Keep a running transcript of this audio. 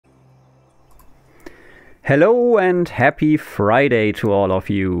Hello and happy Friday to all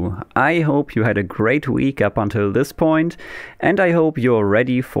of you. I hope you had a great week up until this point, and I hope you're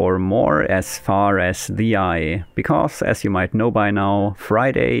ready for more as far as the eye. Because, as you might know by now,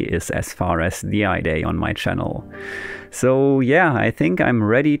 Friday is as far as the eye day on my channel. So yeah, I think I'm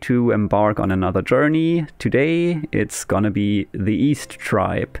ready to embark on another journey. Today it's gonna be the East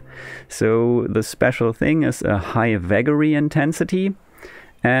tribe. So the special thing is a high vagary intensity.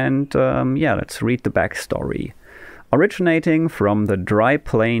 And yeah, let's read the backstory. Originating from the dry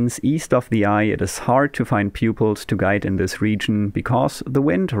plains east of the eye, it is hard to find pupils to guide in this region because the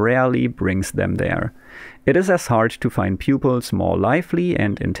wind rarely brings them there. It is as hard to find pupils more lively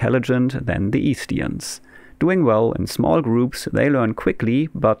and intelligent than the Eastians. Doing well in small groups, they learn quickly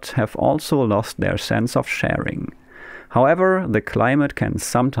but have also lost their sense of sharing. However, the climate can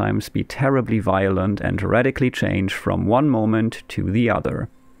sometimes be terribly violent and radically change from one moment to the other.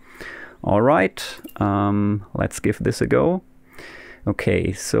 Alright, let's give this a go.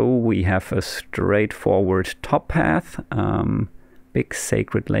 Okay, so we have a straightforward top path. Big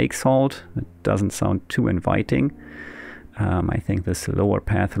sacred lake salt. It doesn't sound too inviting. I think this lower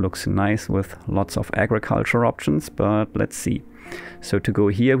path looks nice with lots of agriculture options, but let's see. So to go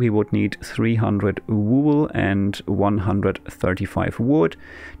here we would need 300 wool and 135 wood.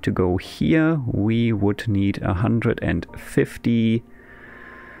 To go here we would need 150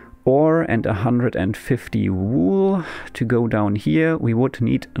 ore and 150 wool. To go down here we would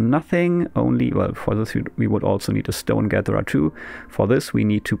need nothing, only, well, for this we would also need a stone gatherer too. For this we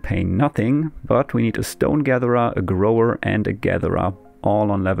need to pay nothing, but we need a stone gatherer, a grower and a gatherer, all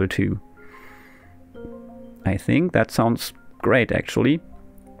on level 2. I think that sounds great actually.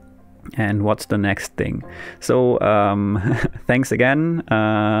 And what's the next thing? So thanks again.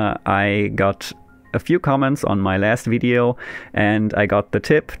 I got a few comments on my last video and I got the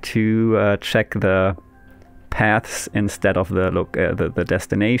tip to check the paths instead of the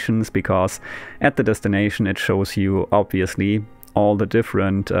destinations, because at the destination it shows you obviously all the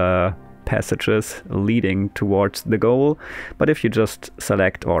different passages leading towards the goal, but if you just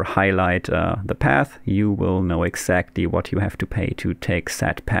select or highlight the path, you will know exactly what you have to pay to take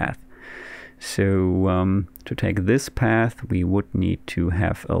said path. So to take this path we would need to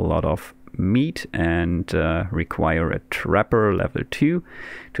have a lot of meat and require a trapper level 2.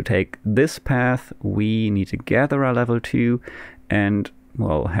 To take this path we need a gatherer level 2 and,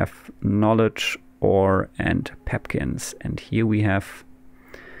 well, have knowledge, ore and pepkins. And here we have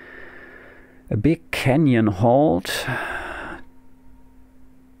a big canyon halt,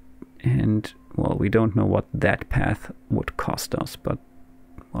 and, well, we don't know what that path would cost us, but,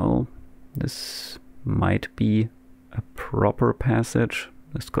 well, this might be a proper passage.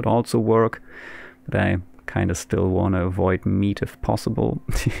 This could also work, but I kind of still want to avoid meat if possible.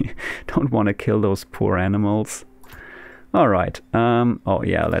 Don't want to kill those poor animals. Alright, oh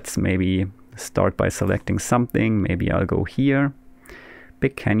yeah, let's maybe start by selecting something. Maybe I'll go here.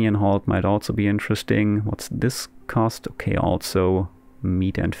 Big canyon halt might also be interesting. What's this cost? Okay, also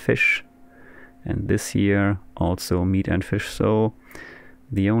meat and fish. And this here, also meat and fish. So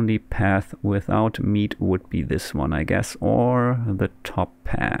the only path without meat would be this one, I guess, or the top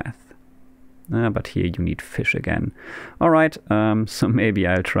path. But here you need fish again. Alright, so maybe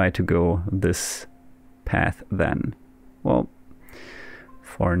I'll try to go this path then. Well,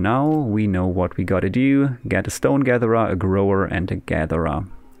 for now we know what we gotta do. Get a stone gatherer, a grower and a gatherer.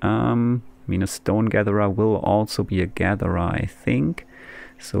 I mean, a stone gatherer will also be a gatherer, I think.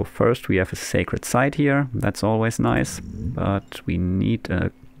 So first we have a sacred site here, that's always nice, but we need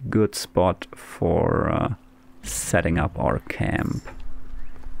a good spot for setting up our camp.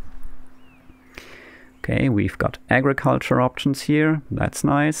 Okay, we've got agriculture options here, that's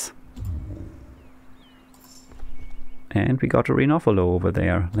nice. And we got a Rhinophilo over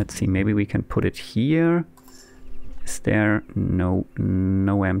there. Let's see, maybe we can put it here. Is there no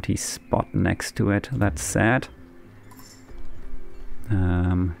empty spot next to it? That's sad.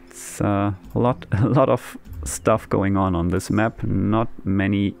 It's a lot of stuff going on this map, not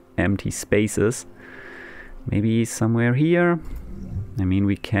many empty spaces. Maybe somewhere here. I mean,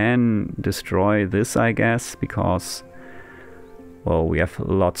 we can destroy this, I guess, because, well, we have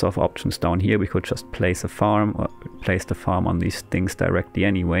lots of options down here. We could just place a farm, or place the farm on these things directly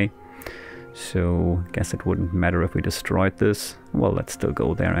anyway. So I guess it wouldn't matter if we destroyed this. Well, let's still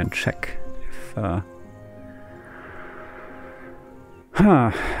go there and check if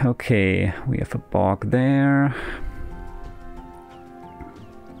okay, we have a bog there.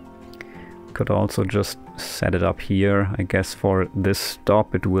 Could also just set it up here. I guess for this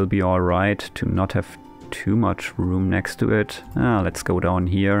stop it will be alright to not have too much room next to it. Let's go down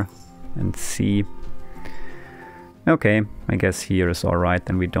here and see. Okay, I guess here is alright,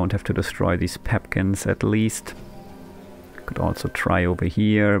 then we don't have to destroy these pepkins at least. Could also try over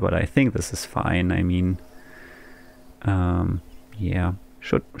here, but I think this is fine. I mean, yeah,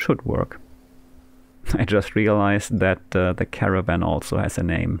 should work. I just realized that the caravan also has a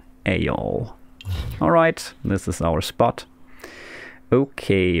name, Aol. Alright, this is our spot.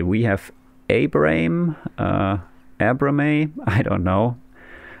 Okay, we have Abrame, Abrame, I don't know.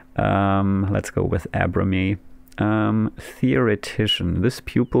 Let's go with Abrame. Theoretician. This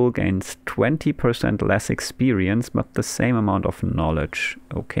pupil gains 20% less experience, but the same amount of knowledge.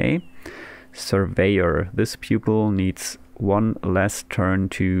 Okay. Surveyor. This pupil needs 1 less turn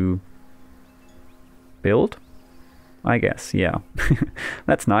to build, I guess. Yeah.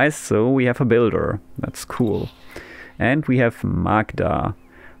 That's nice. So we have a builder. That's cool. And we have Magda.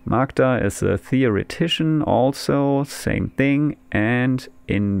 Magda is a theoretician also, same thing. And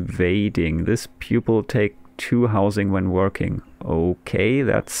invading. This pupil take 2 housing when working. Okay,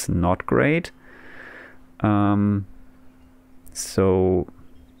 that's not great. So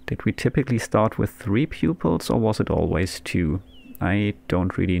did we typically start with 3 pupils or was it always 2? I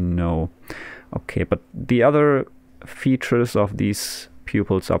don't really know. Okay, but the other features of these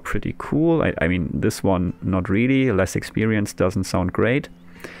pupils are pretty cool. I mean, this one not really. Less experience doesn't sound great.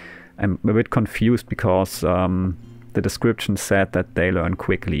 I'm a bit confused because the description said that they learn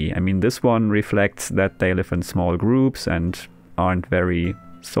quickly. I mean, this one reflects that they live in small groups and aren't very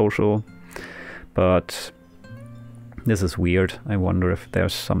social. But this is weird. I wonder if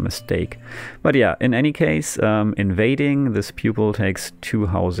there's some mistake. But yeah, in any case, invading, this pupil takes 2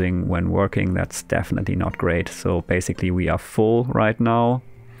 housing when working. That's definitely not great. So basically we are full right now.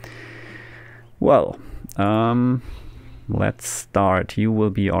 Well, let's start. You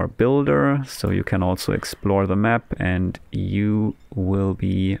will be our builder, so you can also explore the map, and you will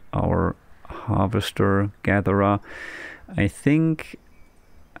be our harvester, gatherer. I think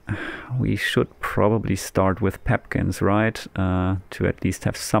we should probably start with pepkins, right? To at least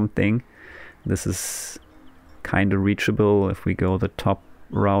have something. This is kind of reachable if we go the top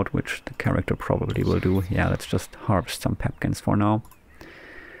route, which the character probably will do. Yeah, let's just harvest some pepkins for now. I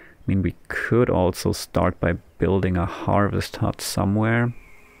mean, we could also start by building a harvest hut somewhere,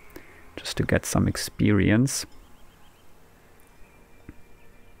 just to get some experience.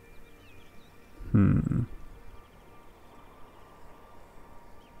 But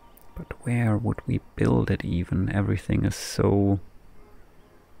where would we build it even? Everything is so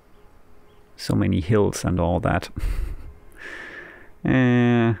many hills and all that.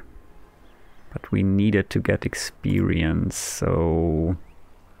 But we needed to get experience, so...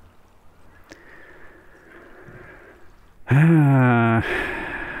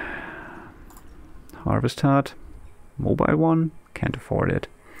 Harvest hut, mobile one, can't afford it.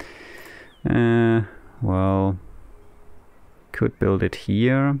 Well, could build it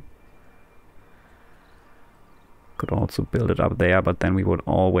here. Could also build it up there, but then we would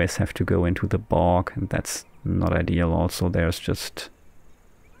always have to go into the bog, and that's not ideal. Also, there's just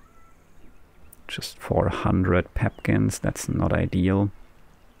 400 pepkins. That's not ideal.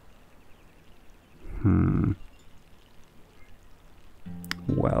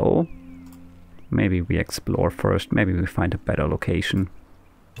 Well, maybe we explore first. Maybe we find a better location.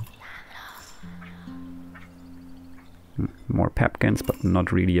 More pepkins, but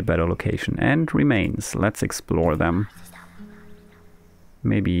not really a better location. And remains. Let's explore them.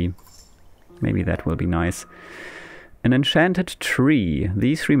 Maybe that will be nice. An enchanted tree.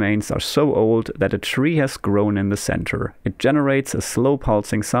 These remains are so old that a tree has grown in the center. It generates a slow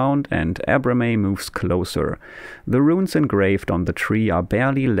pulsing sound, and Abrame moves closer. The runes engraved on the tree are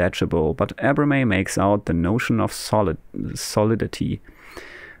barely legible, but Abrame makes out the notion of solidity.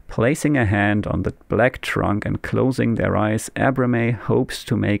 Placing a hand on the black trunk and closing their eyes, Abrame hopes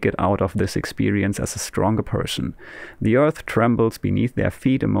to make it out of this experience as a stronger person. The earth trembles beneath their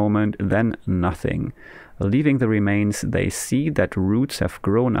feet a moment, then nothing. Leaving the remains, they see that roots have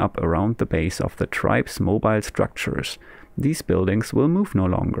grown up around the base of the tribe's mobile structures. These buildings will move no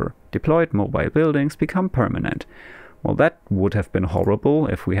longer. Deployed mobile buildings become permanent. Well, that would have been horrible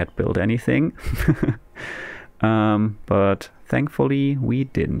if we had built anything. But thankfully we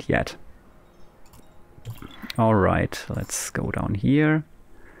didn't yet. Alright, let's go down here.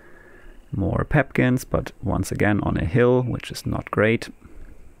 More pepkins, but once again on a hill, which is not great.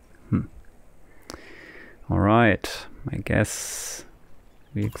 Alright, I guess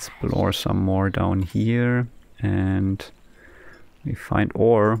we explore some more down here and we find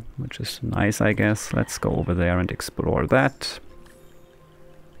ore, which is nice, I guess. Let's go over there and explore that.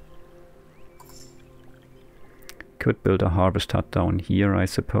 Could build a harvest hut down here, I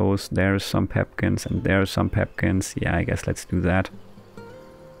suppose. There's some pepkins and there's some pepkins. Yeah, I guess let's do that.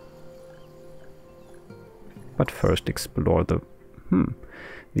 But first explore the...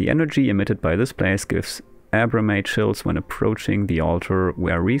 The energy emitted by this place gives Abramate chills when approaching the altar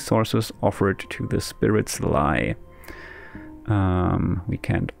where resources offered to the spirits lie. We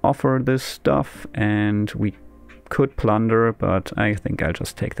can't offer this stuff, and we could plunder, but I think I'll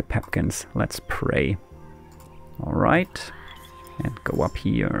just take the pepkins. Let's pray. Alright, and go up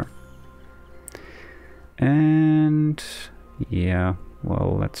here. And yeah,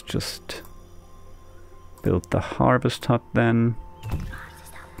 well, let's just build the harvest hut then.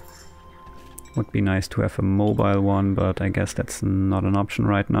 Would be nice to have a mobile one, but I guess that's not an option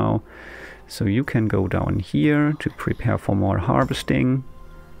right now. So you can go down here to prepare for more harvesting.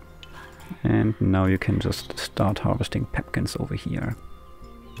 And now you can just start harvesting pepkins over here.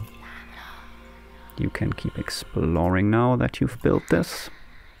 You can keep exploring now that you've built this.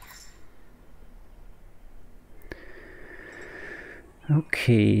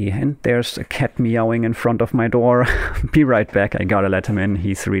 Okay, and there's a cat meowing in front of my door. Be right back, I gotta let him in,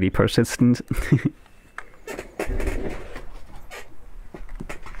 he's really persistent.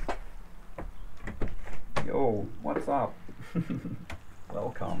 Yo, what's up?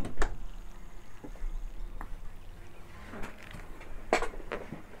 Welcome.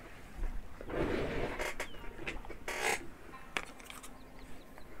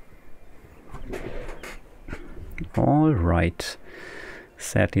 All right.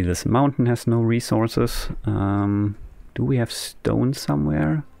 Sadly, this mountain has no resources. Do we have stone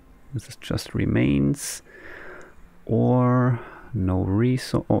somewhere? This is just remains. Or no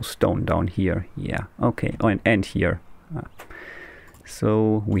resource. Oh, stone down here. Yeah, okay. Oh, and here.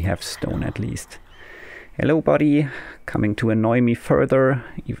 So we have stone at least. Hello, buddy. Coming to annoy me further,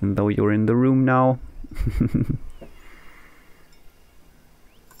 even though you're in the room now.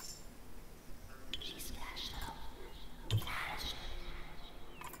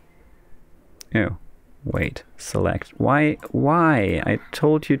 Oh, wait, select. Why? I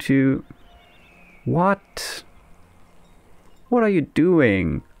told you to... What? What are you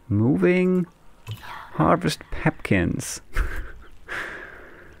doing? Moving? Harvest pepkins.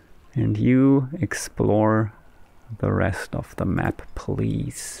 And you explore the rest of the map,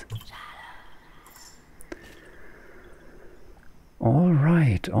 please. All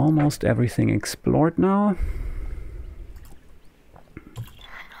right, almost everything explored now.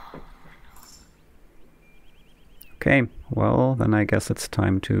 Okay, well, then I guess it's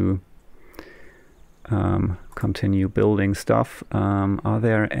time to continue building stuff. Are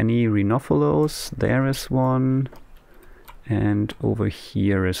there any Rhinophilos? There is one. And over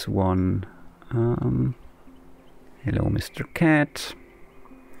here is one. Hello, Mr. Cat.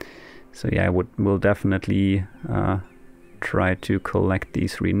 So yeah, we'll definitely try to collect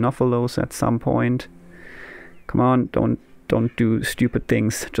these Rhinophilos at some point. Come on, don't do stupid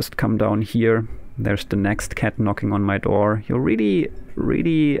things. Just come down here. There's the next cat knocking on my door. You're really,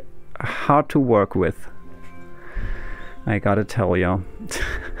 really hard to work with, I gotta tell you.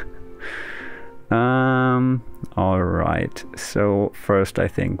 Alright, so first I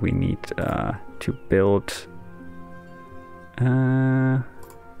think we need to build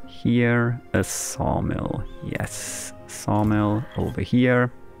here a sawmill. Yes, sawmill over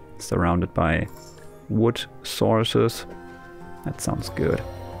here, surrounded by wood sources. That sounds good.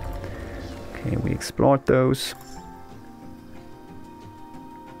 Okay, we explored those.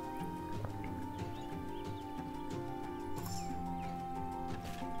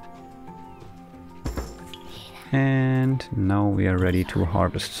 And now we are ready to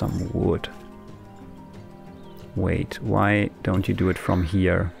harvest some wood. Wait, why don't you do it from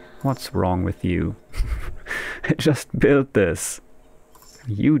here? What's wrong with you? I just built this.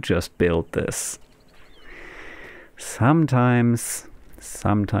 You just built this. Sometimes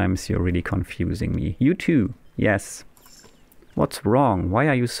you're really confusing me. You too, yes. What's wrong? Why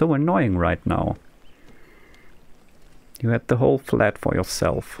are you so annoying right now? You had the whole flat for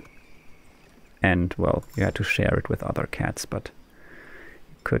yourself. And, well, you had to share it with other cats, but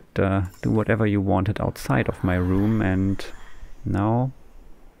you could do whatever you wanted outside of my room, and now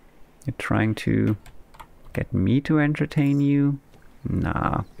you're trying to get me to entertain you?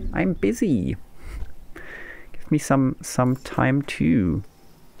 Nah, I'm busy. Give me some time too.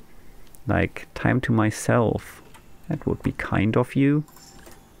 Like, time to myself. That would be kind of you.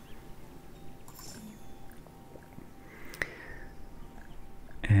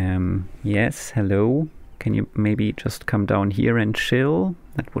 Yes, hello. Can you maybe just come down here and chill?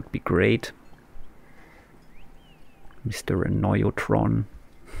 That would be great. Mr. Annoyotron.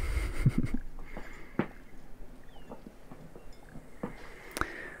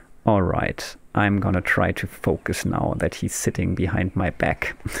 Alright, I'm gonna try to focus now that he's sitting behind my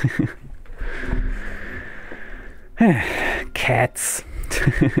back. Cats.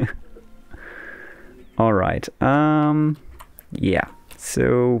 Alright, yeah,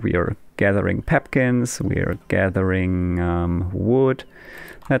 so we are gathering pepkins, we are gathering wood.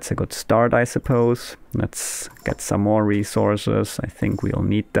 That's a good start, I suppose. Let's get some more resources. I think we'll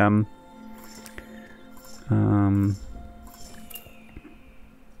need them.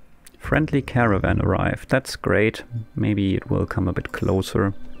 Friendly caravan arrived. That's great. Maybe it will come a bit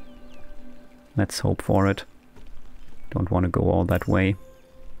closer. Let's hope for it. Don't want to go all that way.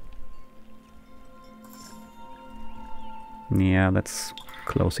 Yeah, that's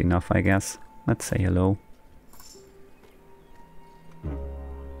close enough, I guess. Let's say hello.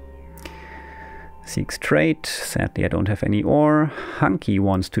 Seeks trade. Sadly, I don't have any ore. Hunky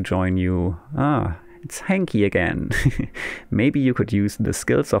wants to join you. Ah, it's Hanky again. Maybe you could use the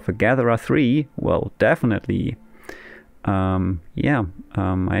skills of a Gatherer 3. Well, definitely. Yeah,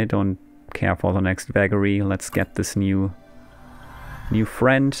 I don't care for the next Vagary. Let's get this new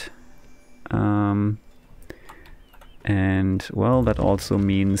friend. And, well, that also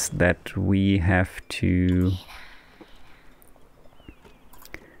means that we have to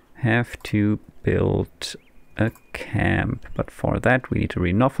build a camp, but for that we need to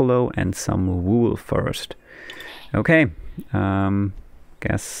renofollow and some wool first. Okay,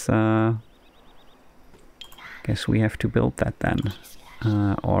 guess we have to build that then.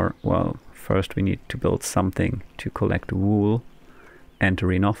 Or, well, first we need to build something to collect wool and to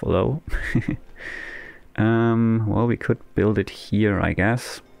renofollow. Well, we could build it here, I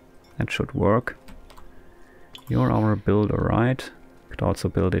guess. That should work. You're our builder, right? Could also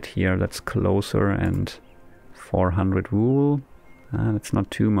build it here. That's closer, and 400 wool. That's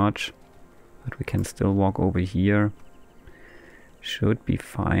not too much, but we can still walk over here. Should be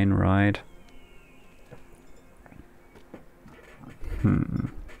fine, right?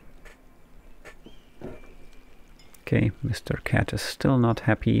 Okay, Mr. Cat is still not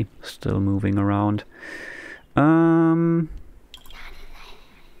happy, still moving around.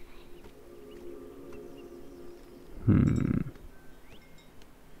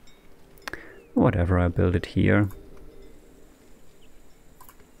 Whatever, I build it here.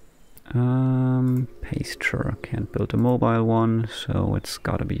 Pasture, can't build a mobile one, so it's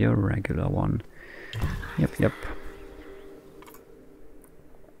gotta be a regular one. Yep.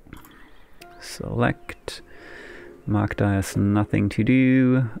 Select. Magda has nothing to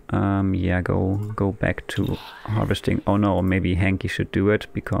do. Yeah, go back to harvesting. Oh no, maybe Hanky should do it,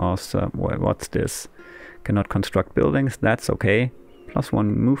 because what's this? Cannot construct buildings. That's okay.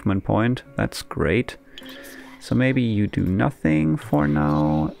 +1 movement point. That's great. So maybe you do nothing for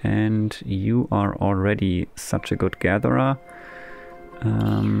now, and you are already such a good gatherer.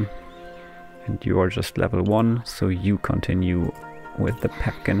 And you are just level 1, so you continue with the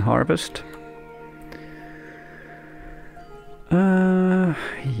pepkin harvest.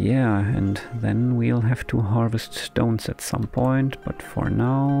 Yeah, and then we'll have to harvest stones at some point, but for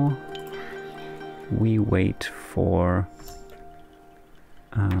now we wait for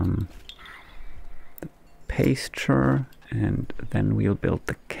the pasture, and then we'll build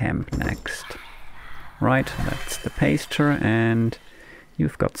the camp next. Right, that's the pasture, and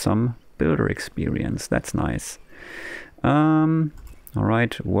you've got some builder experience. That's nice.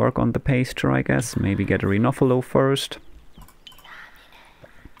 Alright, work on the pasture, I guess. Maybe get a renofollow first.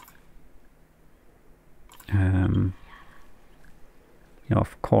 Yeah,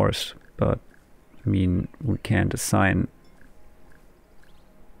 of course, but I mean, we can't assign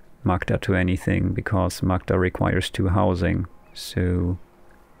Magda to anything because Magda requires 2 housing. So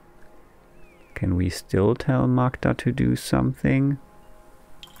can we still tell Magda to do something?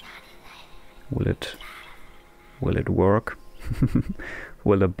 Will it work?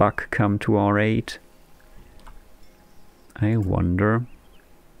 Will a bug come to our aid? I wonder.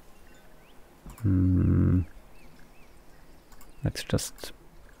 Let's just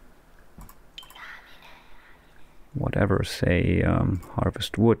whatever, say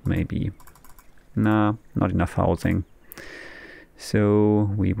harvest wood maybe. Nah, not enough housing. So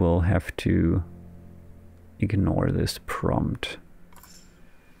we will have to ignore this prompt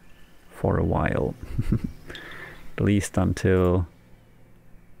for a while. At least until,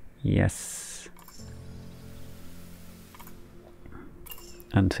 yes,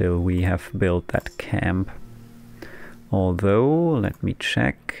 until we have built that camp. Although, let me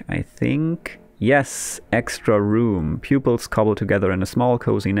check, I think, yes, extra room. Pupils cobble together in a small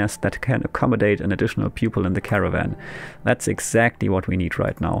cozy nest that can accommodate an additional pupil in the caravan. That's exactly what we need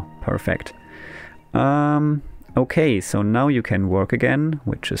right now. Perfect. Okay, so now you can work again,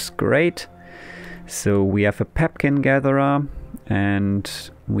 which is great. So we have a pepkin gatherer, and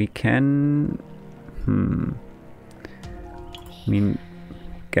we can... I mean,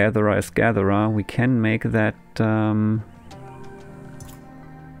 gatherer is gatherer. We can make that...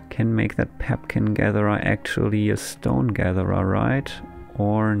 pepkin gatherer actually a stone gatherer, right?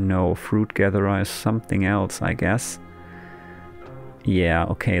 Or no, fruit gatherer is something else, I guess. Yeah,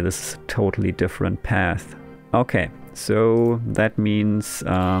 okay, this is a totally different path. Okay, so that means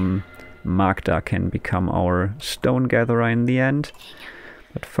Magda can become our stone gatherer in the end.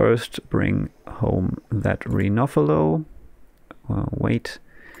 But first bring home that Rhinophilo. Wait,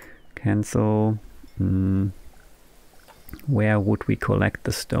 cancel. Where would we collect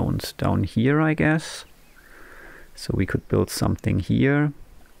the stones? Down here, I guess. So we could build something here.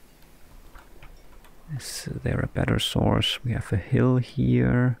 Is there a better source? We have a hill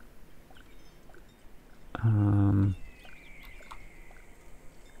here.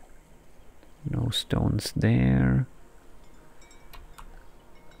 No stones there.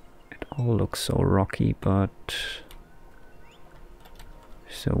 It all looks so rocky, but...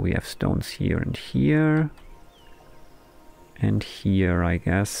 So we have stones here and here. And here, I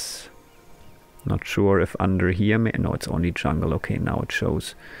guess. Not sure if under here... No, it's only jungle. Okay, now it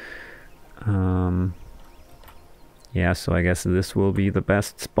shows. Yeah, so I guess this will be the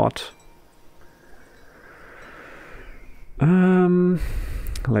best spot.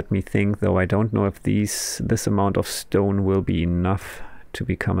 Let me think, though. I don't know if this amount of stone will be enough to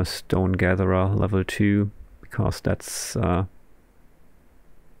become a stone gatherer level 2, because that's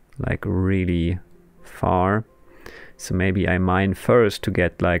like really far. So maybe I mine first to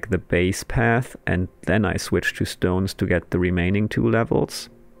get like the base path, and then I switch to stones to get the remaining 2 levels.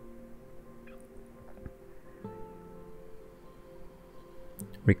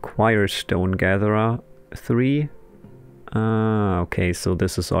 Requires stone gatherer 3. Okay, so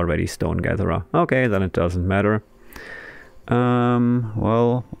this is already stone gatherer. Okay, then it doesn't matter.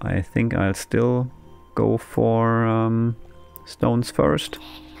 Well, I think I'll still go for stones first.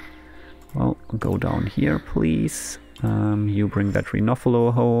 Well, go down here, please. You bring that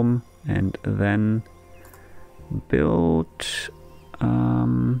Rhinophilo home, and then build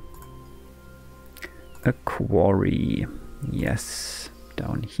a quarry. Yes,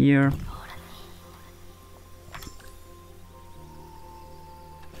 down here.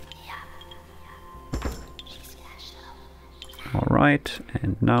 Alright,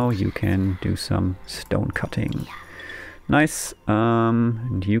 and now you can do some stone cutting. Nice.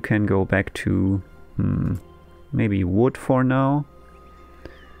 And you can go back to maybe wood for now.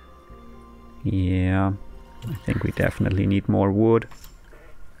 Yeah, I think we definitely need more wood.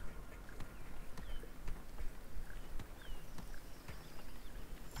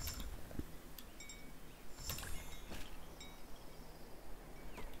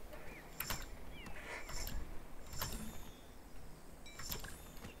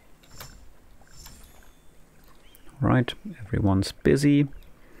 Right, everyone's busy.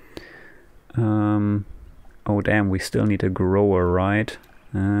 Oh damn, we still need a grower, right?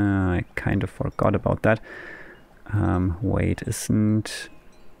 I kind of forgot about that. Wait, isn't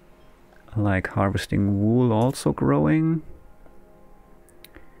like harvesting wool also growing?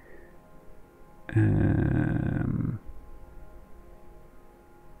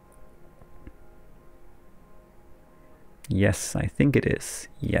 Yes, I think it is.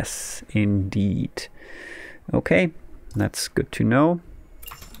 Yes, indeed. Okay, that's good to know.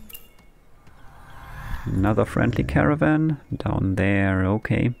 Another friendly caravan down there.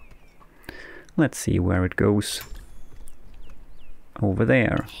 Okay, let's see where it goes. Over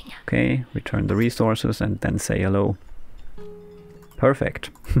there. Okay, return the resources and then say hello.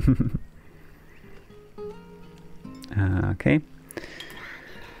 Perfect. Okay.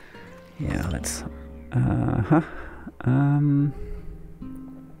 Yeah, let's...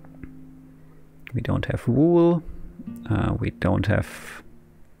 we don't have wool. We don't have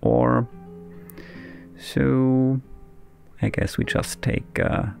ore. So I guess we just take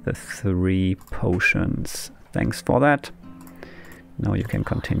the 3 potions. Thanks for that. Now you can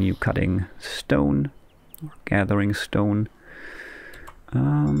continue cutting stone or gathering stone.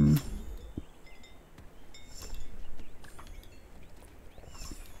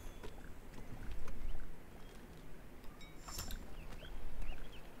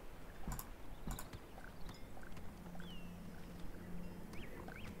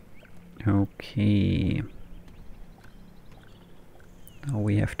 Okay. Now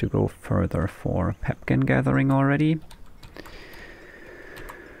we have to go further for pepkin gathering already.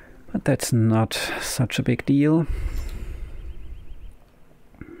 But that's not such a big deal.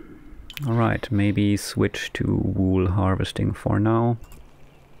 Alright, maybe switch to wool harvesting for now.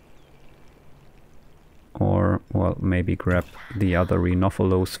 Or, well, maybe grab the other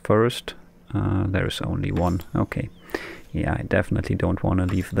rhinophilus first. There's only one. Okay. Yeah, I definitely don't want to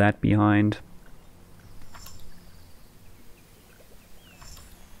leave that behind.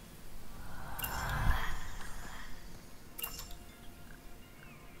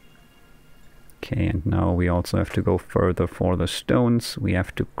 Okay, and now we also have to go further for the stones. We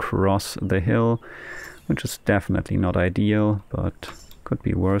have to cross the hill, which is definitely not ideal, but could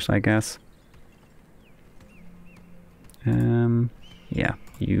be worse, I guess. Yeah,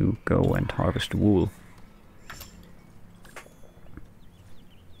 you go and harvest wool.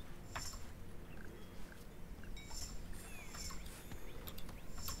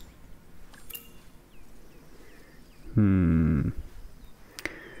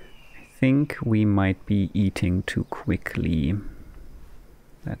 I think we might be eating too quickly.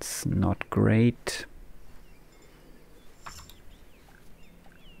 That's not great.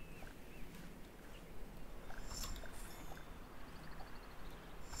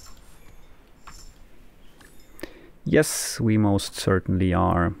 Yes, we most certainly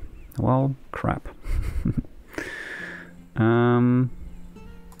are. Well, crap. I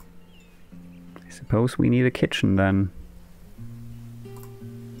suppose we need a kitchen then.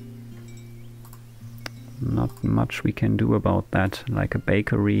 Not much we can do about that, like a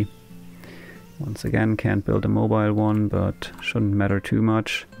bakery. Once again, can't build a mobile one, but shouldn't matter too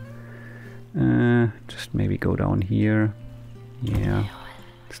much. Just maybe go down here. Yeah,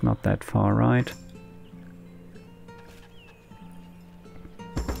 it's not that far, right?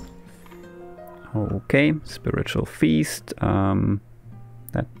 Okay, spiritual feast.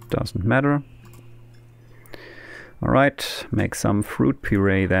 That doesn't matter. Alright, make some fruit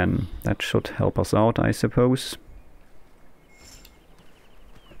puree then. That should help us out, I suppose.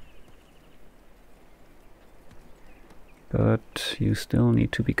 But you still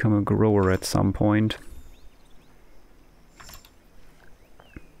need to become a grower at some point.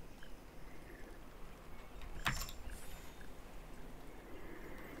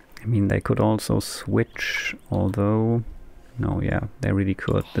 I mean, they could also switch, although... No, yeah, they really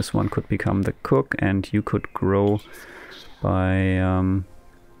could. This one could become the cook, and you could grow by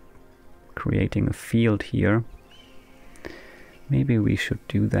creating a field here. Maybe we should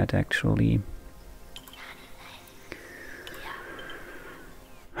do that, actually.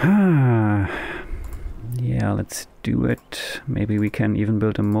 Yeah, let's do it. Maybe we can even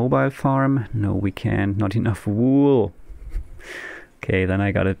build a mobile farm. No, we can't. Not enough wool. Okay, then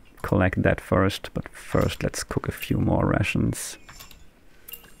I gotta collect that first, but first let's cook a few more rations.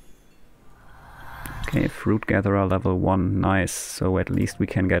 Okay, fruit gatherer level 1, nice. So at least we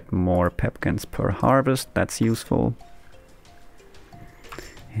can get more pepkins per harvest, that's useful.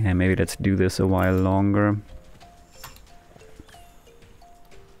 Yeah, maybe let's do this a while longer.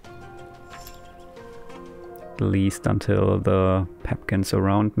 At least until the pepkins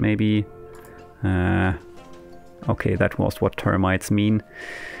around, maybe. Okay, that was what termites mean.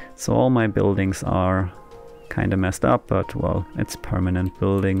 So all my buildings are kind of messed up, but well, it's permanent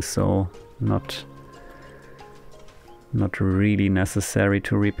buildings, so not really necessary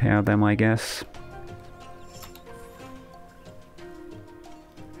to repair them, I guess.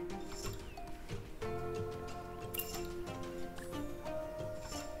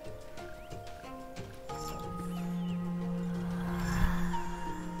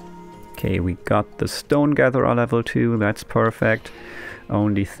 Okay, we got the stone gatherer level 2, that's perfect.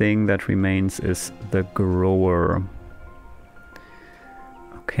 Only thing that remains is the grower.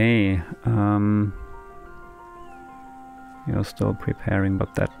 Okay, you're still preparing,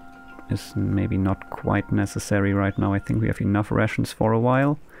 but that is maybe not quite necessary right now. I think we have enough rations for a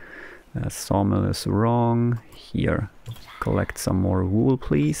while. Sawmill is wrong. Here, collect some more wool,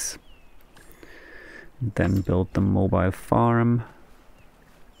 please. Then build the mobile farm.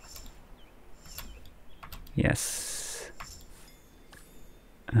 Yes.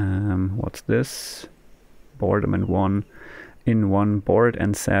 What's this? Boredom in one, bored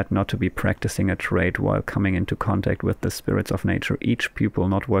and sad not to be practicing a trade while coming into contact with the spirits of nature. Each pupil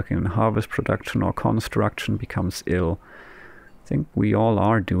not working in harvest production or construction becomes ill. I think we all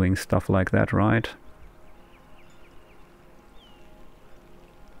are doing stuff like that, right?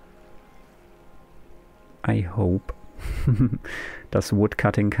 I hope. Does wood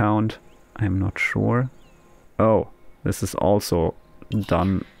cutting count? I'm not sure. Oh, this is also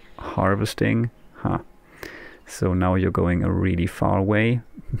done harvesting. Huh. So now you're going a really far way.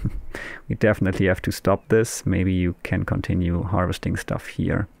 We definitely have to stop this. Maybe you can continue harvesting stuff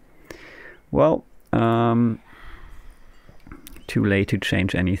here. Well, too late to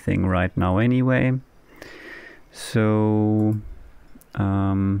change anything right now anyway. So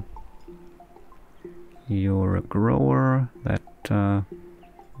you're a grower. That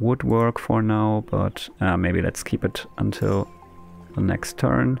would work for now, but maybe let's keep it until the next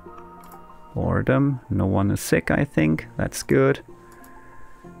turn. Boredom. No one is sick, I think. That's good.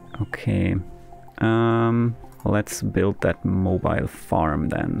 Okay. Let's build that mobile farm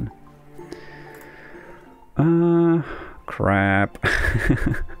then. Crap.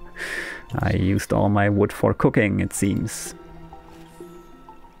 I used all my wood for cooking, it seems.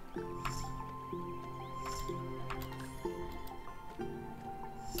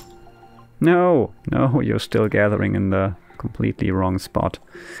 No, you're still gathering in the completely wrong spot.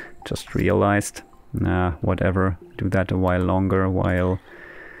 Just realized. Nah, whatever. Do that a while longer while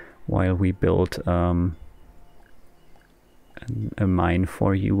we build a mine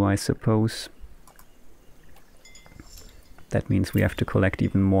for you, I suppose. That means we have to collect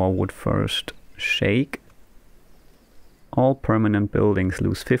even more wood first. Shake. All permanent buildings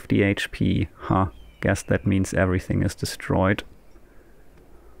lose 50 HP. Huh. Guess that means everything is destroyed.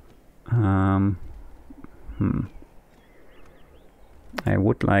 I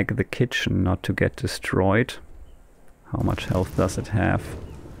would like the kitchen not to get destroyed. How much health does it have?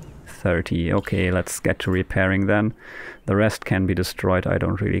 30. Okay, let's get to repairing then. The rest can be destroyed, I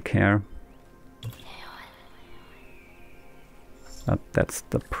don't really care. But that's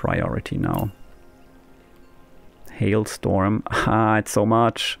the priority now. Hailstorm. Ah, it's so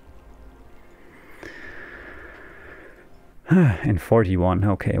much. And 41.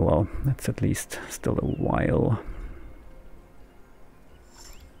 Okay, well, that's at least still a while.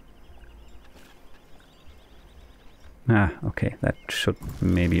 Ah, okay, that should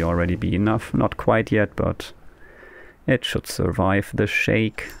maybe already be enough. Not quite yet, but it should survive the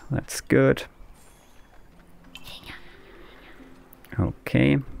shake. That's good.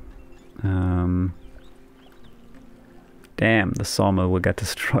 Okay. Damn, the sawmill will get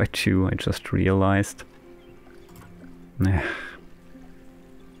destroyed too, I just realized. Let's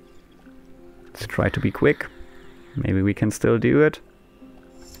try to be quick. Maybe we can still do it.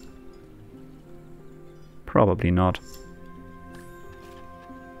 Probably not.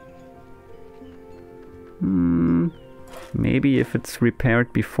 Maybe if it's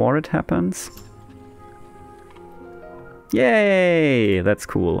repaired before it happens. Yay! That's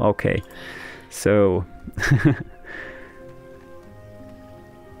cool. Okay. So...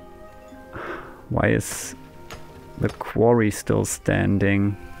 why is the quarry still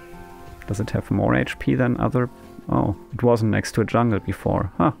standing? Does it have more HP than other... Oh, it wasn't next to a jungle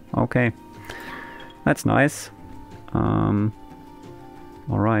before. Huh, okay. That's nice.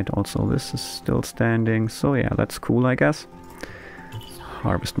 Alright, also this is still standing. So yeah, that's cool, I guess.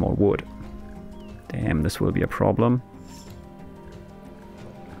 Harvest more wood. Damn, this will be a problem.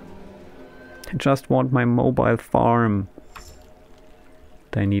 I just want my mobile farm.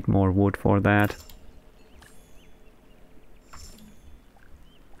 I need more wood for that.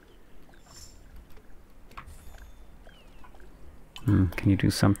 Can you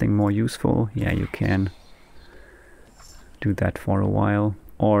do something more useful? Yeah, you can. Do that for a while.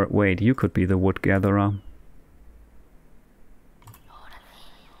 Or wait, you could be the wood gatherer.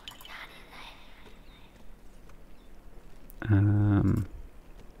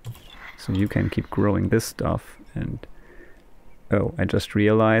 So you can keep growing this stuff. And oh, I just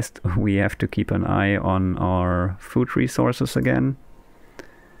realized we have to keep an eye on our food resources again.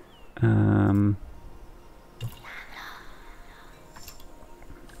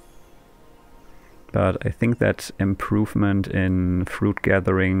 But I think that improvement in fruit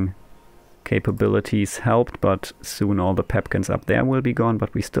gathering capabilities helped, but soon all the pepkins up there will be gone,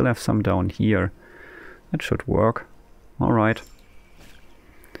 but we still have some down here. That should work. Alright.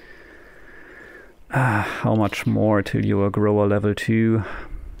 How much more till you are grower level 2?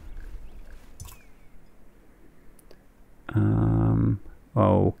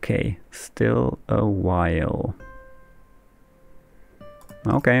 Okay, still a while.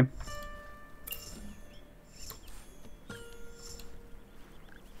 Okay.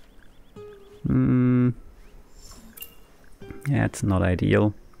 Yeah, it's not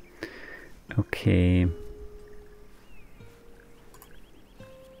ideal. Okay.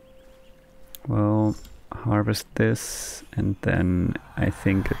 Well, harvest this, and then I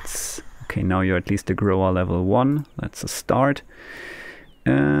think it's... Okay, now you're at least a grower level 1. That's a start.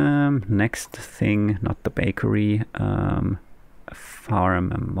 Next thing, not the bakery, a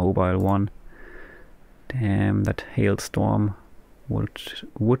farm, a mobile one. Damn, that hailstorm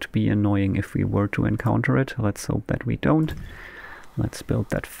would be annoying if we were to encounter it. Let's hope that we don't. Let's build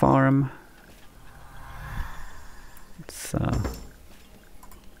that farm. Let's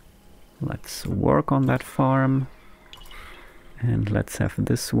let's work on that farm. And let's have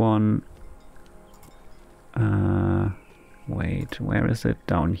this one. Wait, where is it?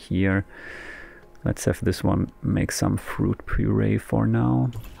 Down here. Let's have this one make some fruit puree for now.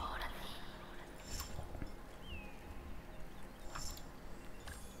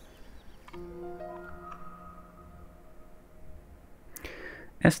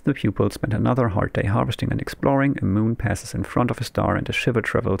 As the pupils spend another hard day harvesting and exploring, a moon passes in front of a star and a shiver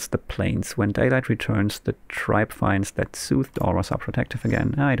travels the plains. When daylight returns, the tribe finds that soothed auras are protective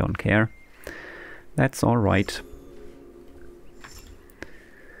again. I don't care. That's alright.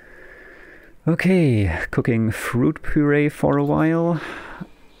 Okay, cooking fruit puree for a while.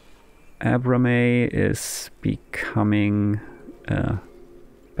 Abrame is becoming a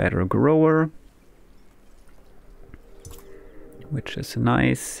better grower, which is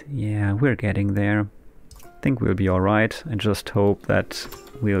nice. Yeah, we're getting there. I think we'll be alright. I just hope that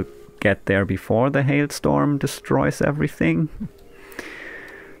we'll get there before the hailstorm destroys everything.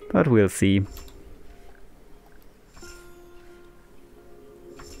 But we'll see.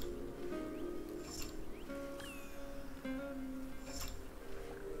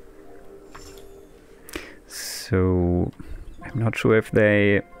 So, I'm not sure if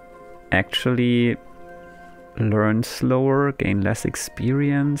they actually learn slower, gain less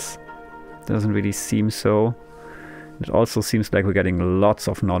experience. Doesn't really seem so. It also seems like we're getting lots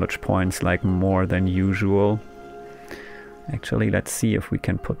of knowledge points, like more than usual. Actually, let's see if we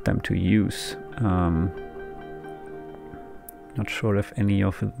can put them to use. Not sure if any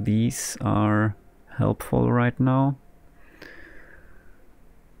of these are helpful right now.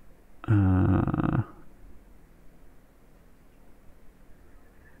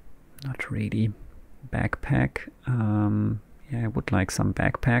 Not really. Backpack. Yeah, I would like some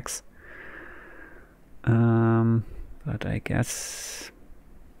backpacks. But I guess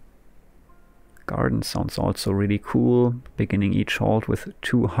garden sounds also really cool. Beginning each halt with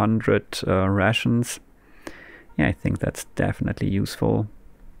 200 rations. Yeah, I think that's definitely useful.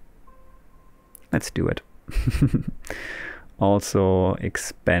 Let's do it. Also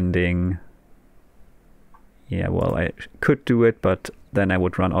expanding. Yeah, well, I could do it, but then I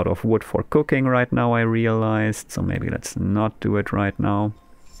would run out of wood for cooking right now, I realized. So maybe let's not do it right now.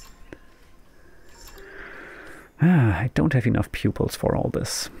 I don't have enough pupils for all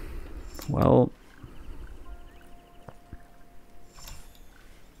this. Well,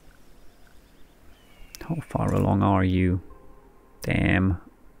 how far along are you? Damn,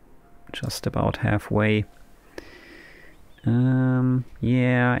 just about halfway.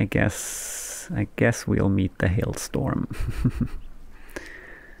 Yeah, I guess we'll meet the hailstorm.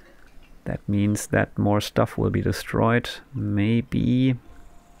 That means that more stuff will be destroyed. Maybe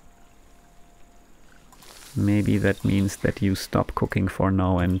that means that you stop cooking for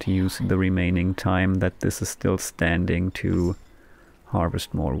now and use the remaining time that this is still standing to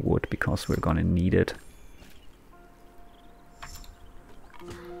harvest more wood, because we're gonna need it.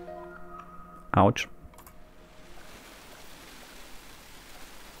 Ouch.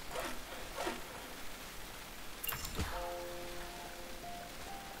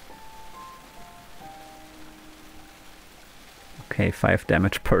 Okay, 5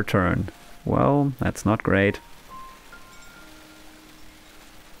 damage per turn. Well, that's not great.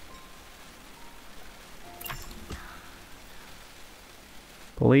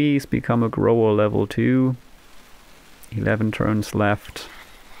 Please become a grower level 2. 11 turns left.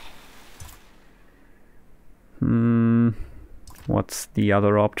 What's the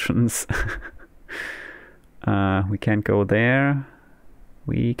other options? We can't go there.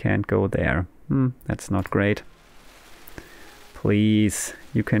 We can't go there. That's not great. Please,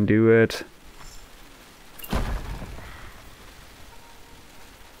 you can do it.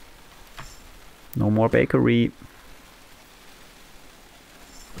 No more bakery.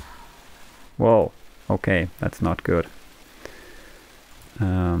 Whoa, okay, that's not good.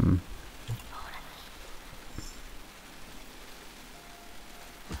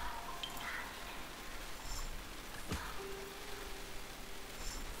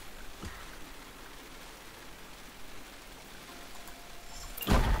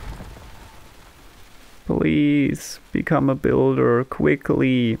 Please become a builder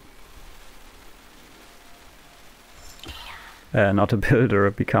quickly. Not a builder,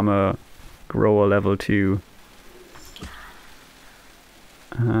 become a grower level 2.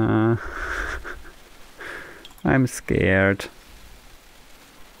 I'm scared.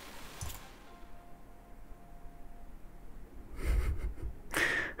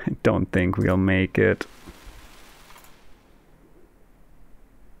 I don't think we'll make it.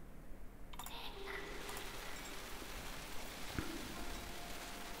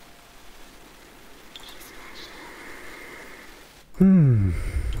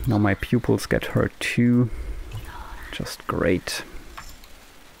 Now my pupils get hurt too. Just great.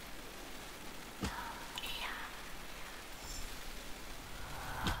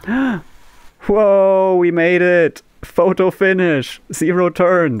 Whoa, we made it! Photo finish! 0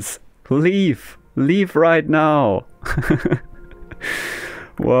 turns! Leave! Leave right now!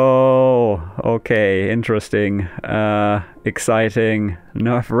 Whoa, okay, interesting, exciting,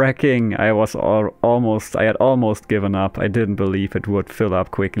 nerve-wracking. I had almost given up. I didn't believe it would fill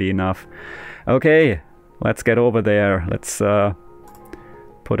up quickly enough. Okay, let's get over there. Let's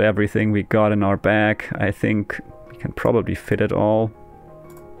put everything we got in our bag. I think we can probably fit it all.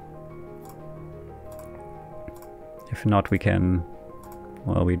 If not, we can...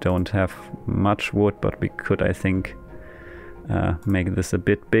 Well, we don't have much wood, but we could, I think, make this a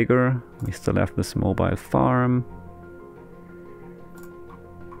bit bigger. We still have this mobile farm.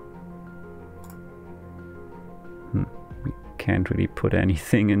 We can't really put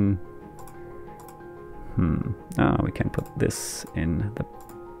anything in. We can put this in the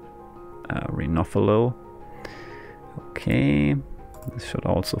Rhinophilo. Okay. This should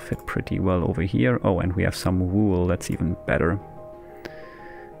also fit pretty well over here. Oh, and we have some wool. That's even better.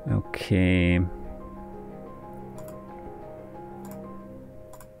 Okay.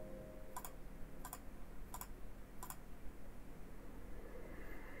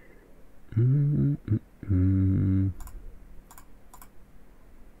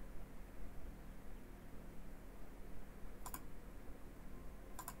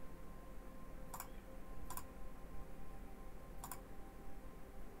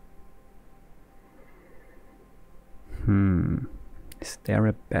 Is there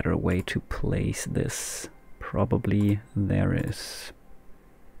a better way to place this? Probably there is.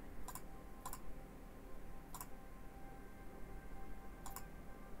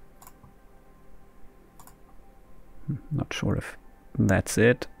 Not sure if that's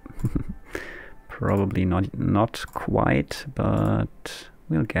it. Probably not quite, but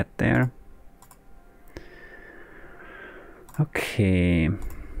we'll get there. Okay.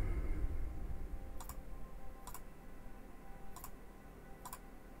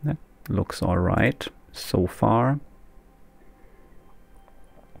 That looks all right so far.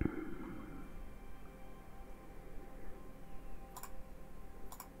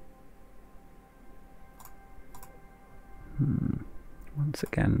 Once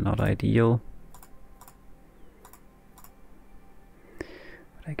again, not ideal.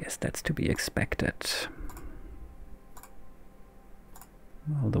 But I guess that's to be expected.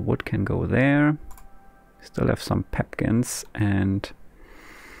 Well, the wood can go there. Still have some pepkins and...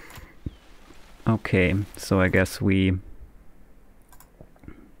 Okay, so I guess we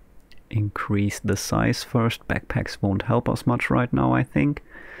increase the size first. Backpacks won't help us much right now, I think.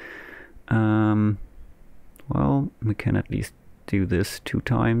 Well, we can at least do this 2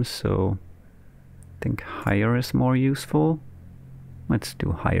 times, so I think higher is more useful. Let's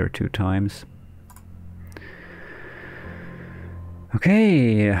do higher 2 times.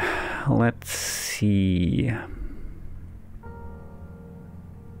 Okay, let's see.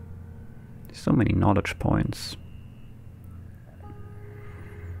 So many knowledge points.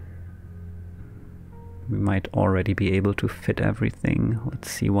 We might already be able to fit everything.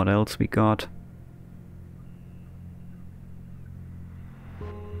 Let's see what else we got.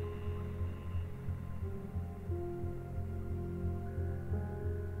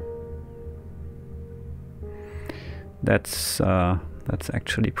 That's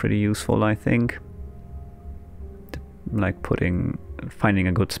actually pretty useful, I think. Like finding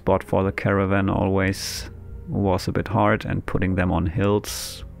a good spot for the caravan always was a bit hard, and putting them on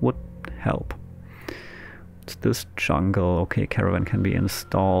hills would help. It's this jungle. Okay, caravan can be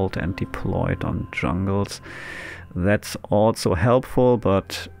installed and deployed on jungles. That's also helpful,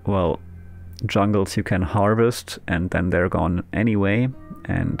 but well, jungles you can harvest and then they're gone anyway,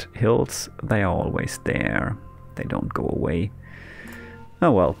 and hills, they are always there. They don't go away.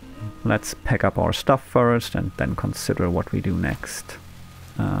 Oh well, let's pack up our stuff first and then consider what we do next.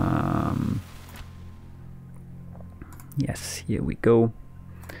 Yes, here we go.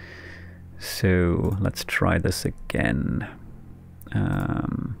 So let's try this again.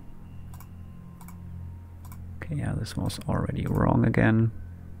 Okay, yeah, this was already wrong again.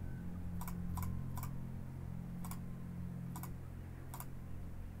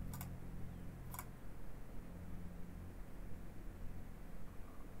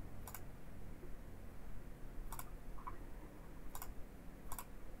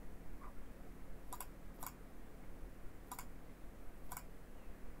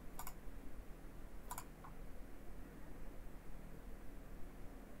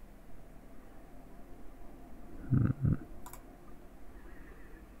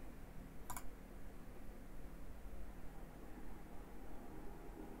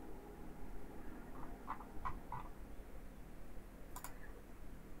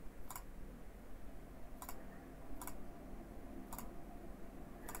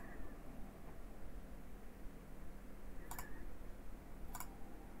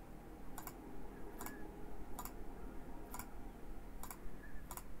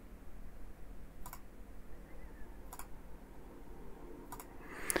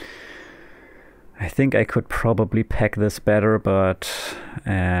 think I could probably pack this better, but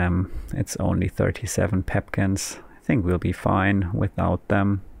it's only 37 pepkins. I think we'll be fine without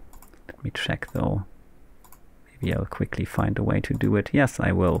them. Let me check though. Maybe I'll quickly find a way to do it. Yes,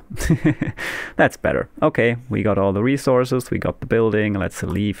 I will. That's better. Okay, we got all the resources, we got the building, let's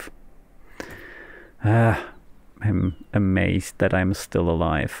leave. I'm amazed that I'm still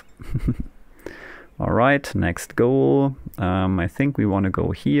alive. Alright, next goal. I think we want to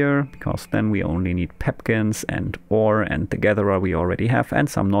go here, because then we only need pepkins and ore, and the gatherer we already have, and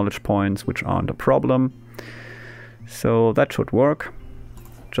some knowledge points, which aren't a problem. So that should work.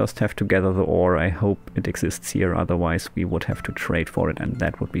 Just have to gather the ore. I hope it exists here, otherwise we would have to trade for it, and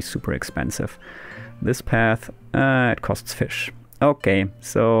that would be super expensive. This path, it costs fish. Okay,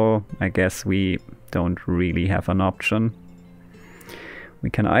 so I guess we don't really have an option. We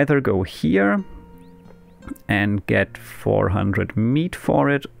can either go here and get 400 meat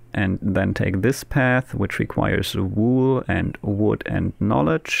for it, and then take this path, which requires wool and wood and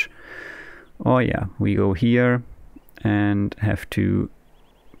knowledge. Oh yeah, we go here and have to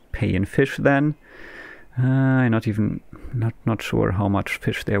pay in fish then. I'm not sure how much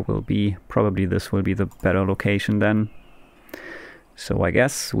fish there will be. Probably this will be the better location then. So I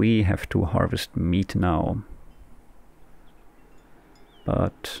guess we have to harvest meat now.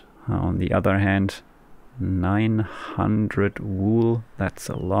 But on the other hand, 900 wool, that's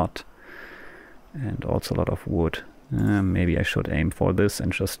a lot. And also a lot of wood. Maybe I should aim for this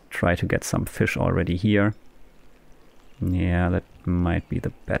and just try to get some fish already here. Yeah, that might be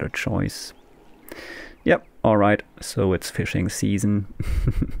the better choice. Yep, alright, so it's fishing season.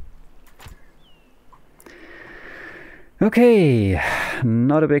 Okay,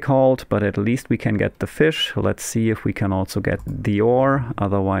 not a big halt, but at least we can get the fish. Let's see if we can also get the ore,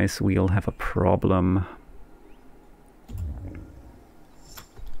 otherwise we'll have a problem.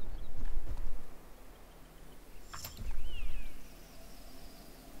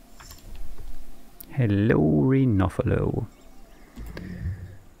 Hello, Renophalo.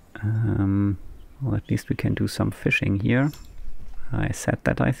 Well, at least we can do some fishing here. I said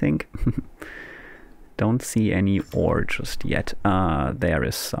that, I think. Don't see any ore just yet. There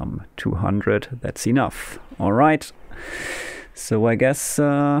is some. 200, that's enough. Alright. So I guess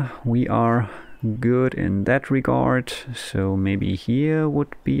we are good in that regard. So maybe here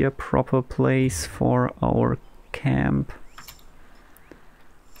would be a proper place for our camp.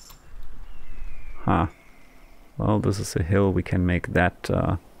 Huh. Well, this is a hill. We can make that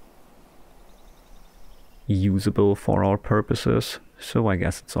usable for our purposes. So I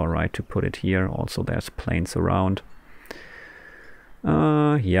guess it's alright to put it here. Also, there's plains around.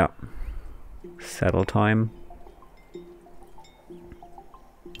 Yeah. Settle time.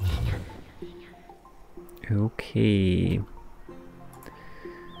 Okay.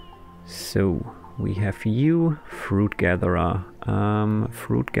 So we have you, fruit gatherer.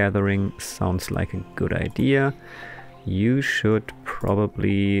 Fruit gathering sounds like a good idea. You should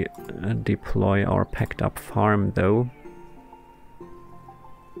probably deploy our packed up farm though.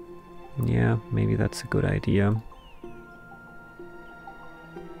 Yeah, maybe that's a good idea.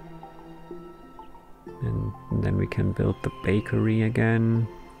 And then we can build the bakery again.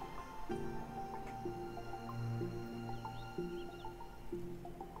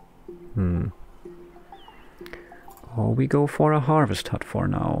 Or we go for a harvest hut for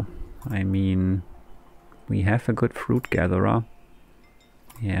now. I mean, we have a good fruit gatherer.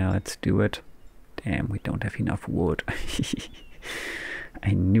 Yeah, let's do it. Damn, we don't have enough wood.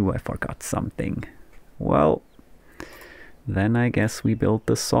 I knew I forgot something. Well, then I guess we build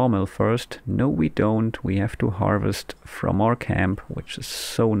the sawmill first. No, we don't. We have to harvest from our camp, which is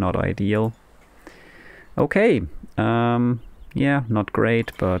so not ideal. Okay. Yeah, not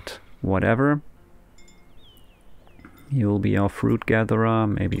great, but whatever. You'll be our fruit gatherer.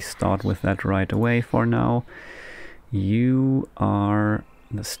 Maybe start with that right away for now. You are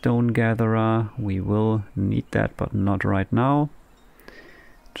the stone gatherer. We will need that, but not right now.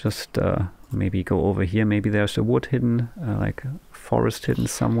 Just maybe go over here. Maybe there's a wood hidden, like a forest hidden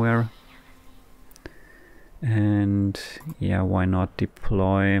somewhere. And yeah, why not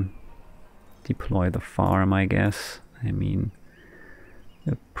deploy the farm, I guess. I mean,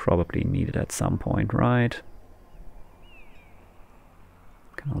 you'll probably need it at some point, right?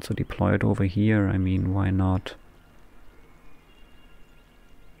 Can also deploy it over here. I mean, why not?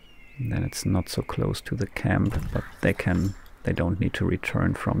 And then it's not so close to the camp, but they don't need to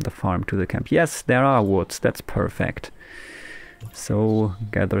return from the farm to the camp. Yes, there are woods. That's perfect. So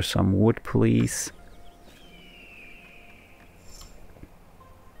gather some wood, please.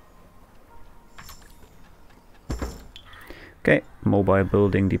 Okay, mobile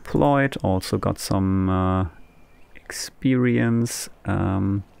building deployed. Also got some experience.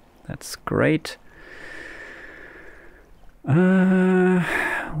 That's great.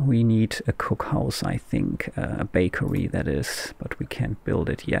 We need a cookhouse, I think. A bakery, that is. But we can't build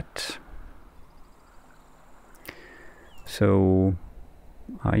it yet. So...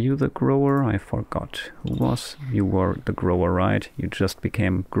 Are you the grower? I forgot. Who was? You were the grower, right? You just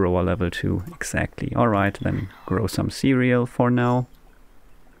became grower level 2. Exactly. Alright, then grow some cereal for now.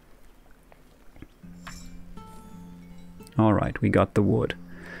 Alright, we got the wood.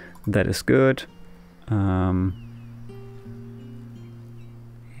 That is good. Yeah,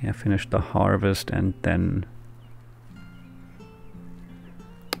 finish the harvest and then...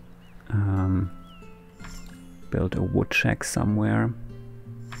 build a wood shack somewhere.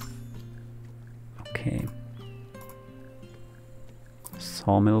 Okay.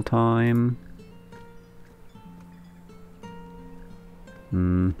 Sawmill time.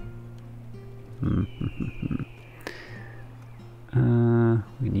 We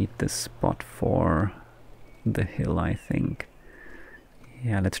need this spot for the hill, I think.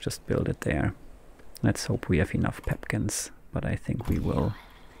 Yeah, let's just build it there. Let's hope we have enough pepkins, but I think we will.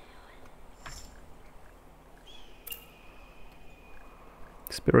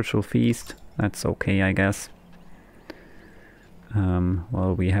 Spiritual feast, that's okay, I guess.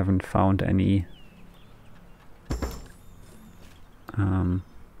 Well, we haven't found any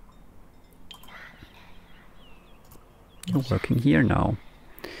working here now.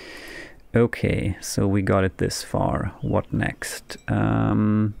 Okay, so we got it this far. What next?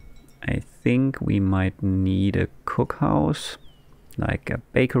 I think we might need a cookhouse, like a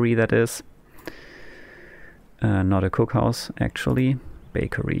bakery, that is. Not a cookhouse, actually.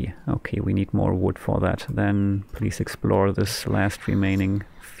 Bakery. Okay, we need more wood for that. Then please explore this last remaining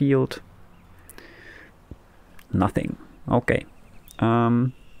field. Nothing. Okay.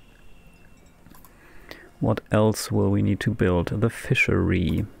 What else will we need to build? The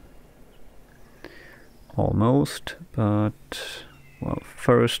fishery. Almost, but well,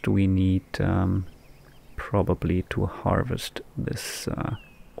 first we need probably to harvest this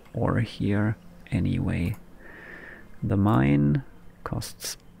ore here anyway. The mine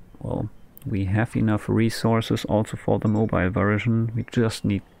costs, well, we have enough resources also for the mobile version. We just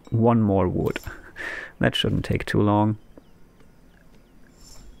need one more wood. That shouldn't take too long.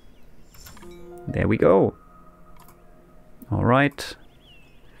 There we go. All right.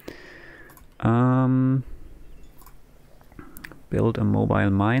 Build a mobile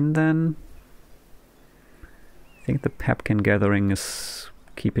mine then. I think the pepkin gathering is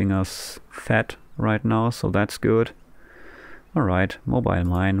keeping us fed right now, so that's good. Alright, mobile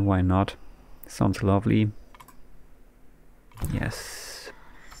mine, why not? Sounds lovely. Yes.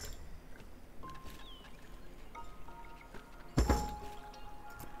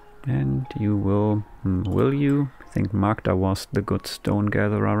 And you will you? I think Magda was the good stone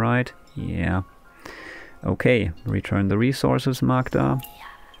gatherer, right? Yeah. Okay, return the resources, Magda.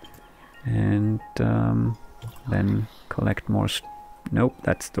 And then collect more... Nope,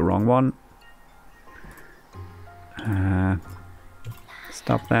 that's the wrong one.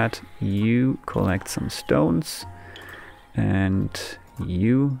 Stop that. You collect some stones. And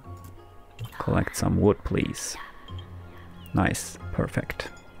you collect some wood, please. Nice, perfect.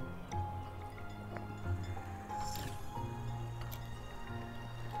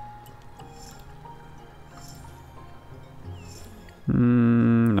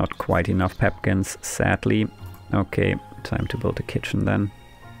 Not quite enough pepkins, sadly. Okay, time to build a kitchen then.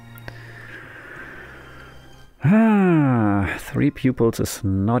 3 pupils is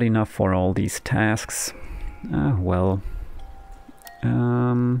not enough for all these tasks. Well.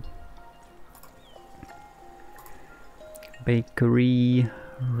 Bakery,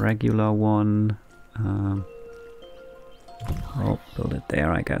 regular one. I'll build it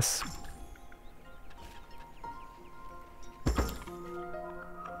there, I guess.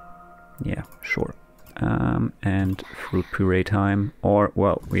 Yeah, sure. And fruit puree time. Or,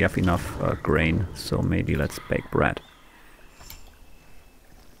 well, we have enough grain, so maybe let's bake bread.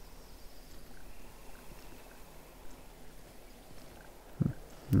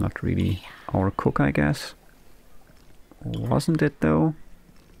 Not really our cook, I guess. Wasn't it, though?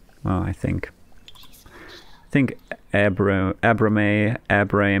 Oh, I think Abraham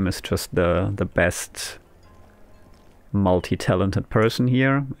is just the best multi-talented person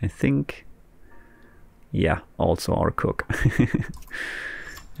here, I think. Yeah, also our cook.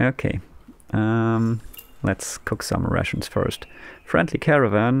 Okay, let's cook some rations first. Friendly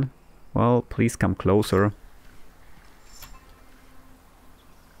caravan, well, please come closer.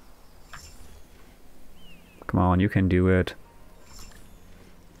 Come on, you can do it.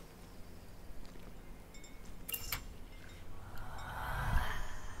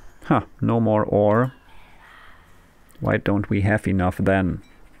 Huh, no more ore. Why don't we have enough then?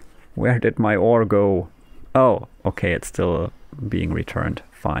 Where did my ore go? Oh, okay, it's still being returned.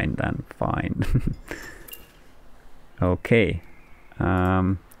 Fine then, fine. Okay.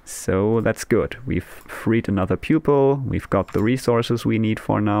 So that's good. We've freed another pupil. We've got the resources we need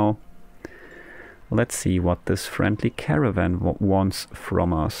for now. Let's see what this friendly caravan wants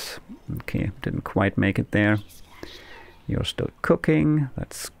from us. Okay, didn't quite make it there. You're still cooking.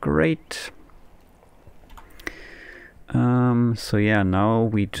 That's great. So yeah, now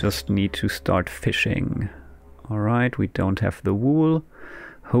we just need to start fishing. Alright, we don't have the wool.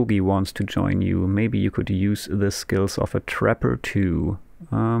 Hoagie wants to join you. Maybe you could use the skills of a trapper too.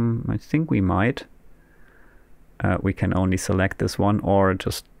 I think we might. We can only select this one or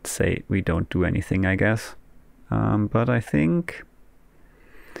just say we don't do anything, I guess. But I think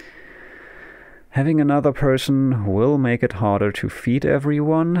having another person will make it harder to feed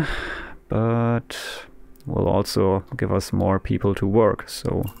everyone, but will also give us more people to work,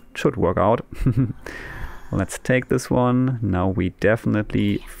 so it should work out. Let's take this one. Now we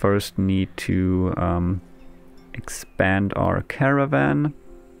definitely first need to expand our caravan.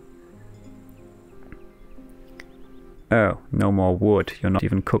 Oh, no more wood. You're not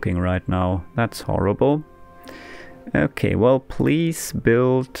even cooking right now. That's horrible. Okay, well, please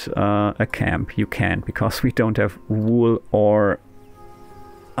build a camp. You can't, because we don't have wool or...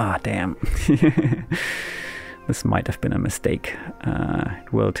 Ah, damn. This might have been a mistake.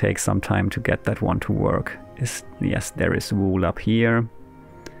 It will take some time to get that one to work. Yes, there is wool up here.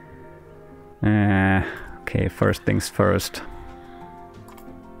 Okay, first things first.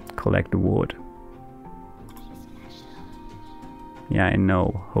 Collect the wood. Yeah, I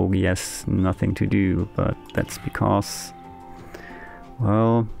know, Hoagie has nothing to do, but that's because,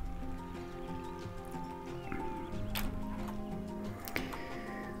 well...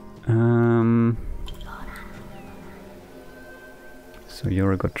 So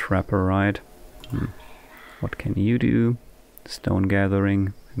you're a good trapper, right? What can you do? Stone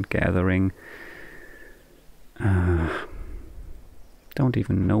gathering and gathering. Don't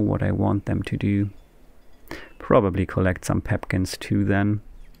even know what I want them to do. Probably collect some pepkins too then.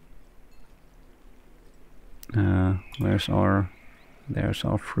 There's our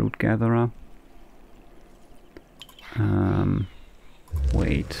fruit gatherer.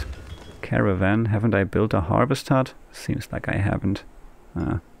 Wait. Caravan, haven't I built a harvest hut? Seems like I haven't.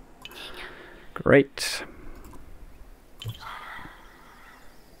 Great.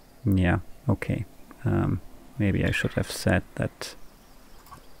 Yeah, okay. Maybe I should have said that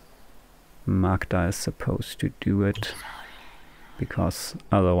Magda is supposed to do it, because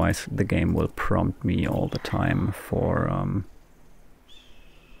otherwise the game will prompt me all the time for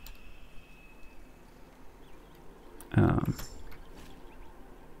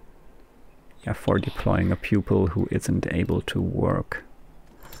yeah, for deploying a pupil who isn't able to work.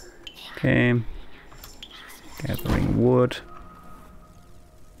 Okay, gathering wood.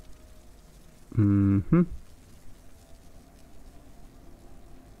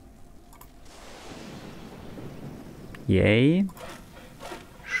 Yay.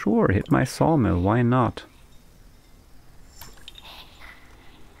 Sure, hit my sawmill, why not?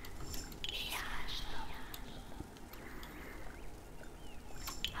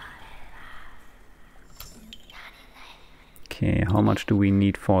 Okay, how much do we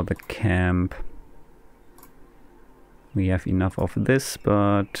need for the camp? We have enough of this,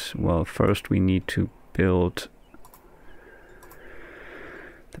 but, well, first we need to build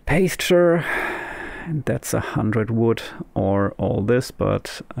the pasture. And that's 100 wood or all this,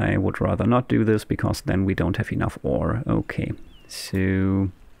 but I would rather not do this because then we don't have enough ore. Okay, so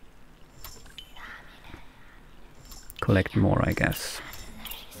collect more, I guess.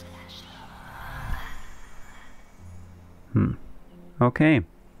 Okay,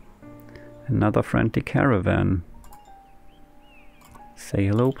 another friendly caravan. Say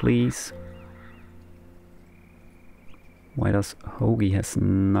hello, please. Why does Hoagie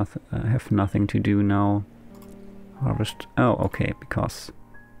have nothing to do now? Harvest. Oh, okay, because.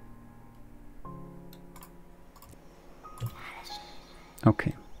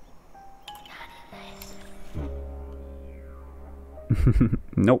 Okay.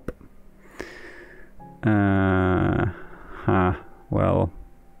 Nope. Well,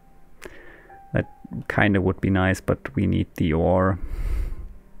 that kind of would be nice, but we need the ore.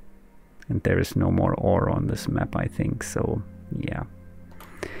 And there is no more ore on this map, I think, so yeah.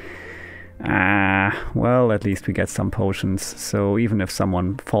 Well, at least we get some potions, so even if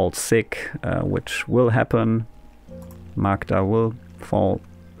someone falls sick, which will happen, Magda will fall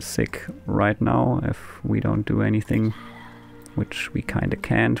sick right now if we don't do anything. which we kinda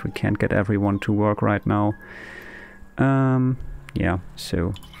can't. We can't get everyone to work right now. Yeah,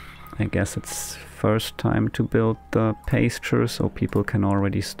 so I guess it's first time to build the pasture so people can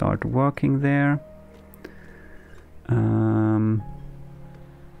already start working there.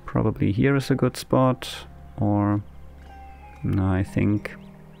 Probably here is a good spot, or no, I think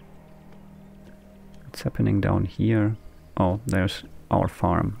what's happening down here? Oh, there's our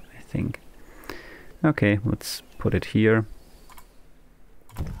farm, I think. Okay, let's put it here.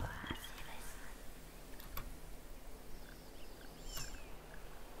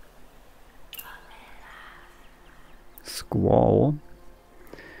 Squall.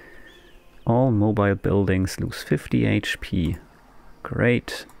 All mobile buildings lose 50 HP.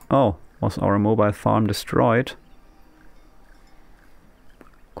 Great. Oh, was our mobile farm destroyed?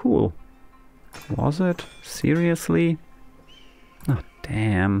 Cool. Was it? Seriously? Oh,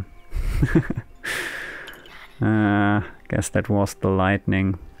 damn. Guess that was the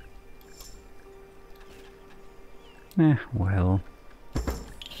lightning. Well.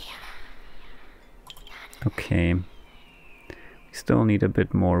 Okay. We still need a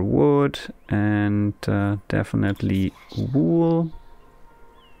bit more wood and definitely wool.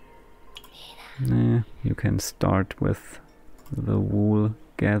 You can start with the wool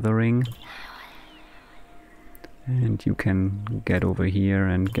gathering. And you can get over here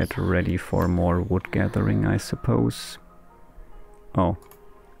and get ready for more wood gathering, I suppose. Oh,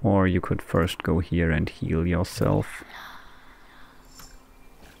 or you could first go here and heal yourself.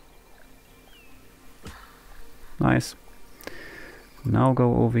 Nice. Now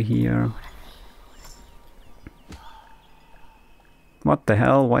go over here. What the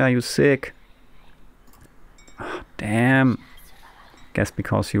hell? Why are you sick? Oh, damn. Guess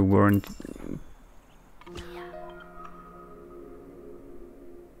because you weren't...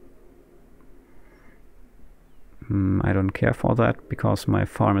 I don't care for that, because my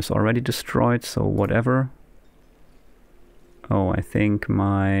farm is already destroyed, so whatever. Oh, I think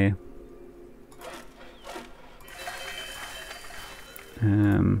my...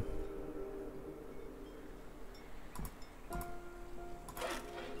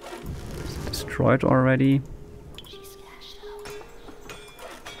 destroyed already?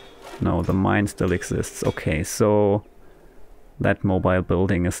 No, the mine still exists. Okay, so that mobile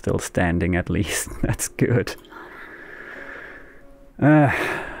building is still standing at least. That's good.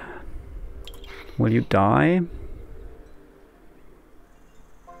 Will you die?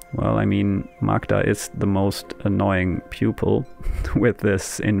 Well, I mean, Magda is the most annoying pupil with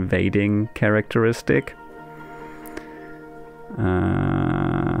this invading characteristic.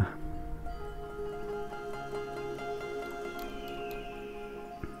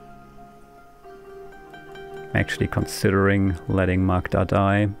 Actually considering letting Magda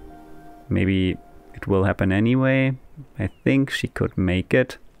die. Maybe it will happen anyway. I think she could make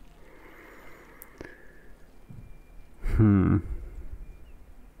it. I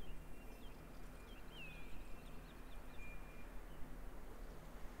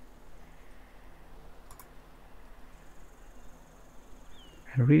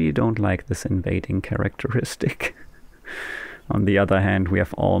really don't like this invading characteristic. On the other hand, we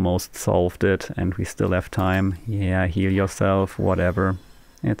have almost solved it and we still have time. Yeah, heal yourself, whatever.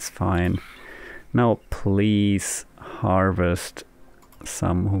 It's fine. Now please harvest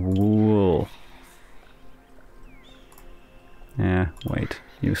some wool. Wait,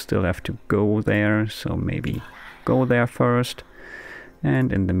 you still have to go there, so maybe go there first.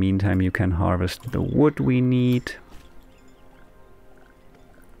 And in the meantime you can harvest the wood we need.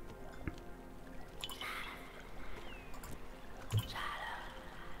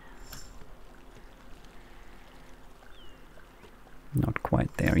 Not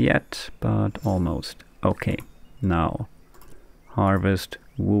quite there yet, but almost. Okay, now harvest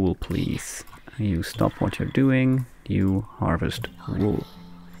wool, please. You stop what you're doing, you harvest wool.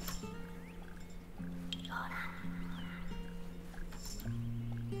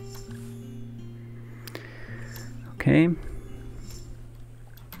 Okay.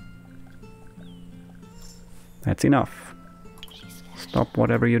 That's enough. Stop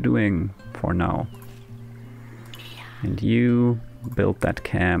whatever you're doing for now. And you build that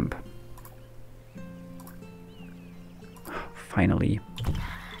camp. Finally.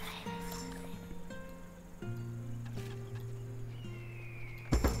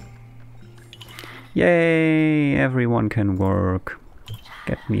 Yay! Everyone can work.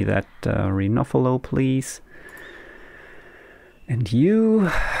 Get me that Rhinophilo, please. And you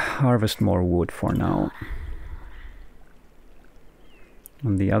harvest more wood for now.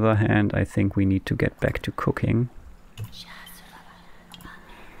 On the other hand, I think we need to get back to cooking.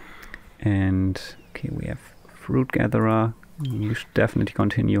 And okay, we have fruit gatherer. You should definitely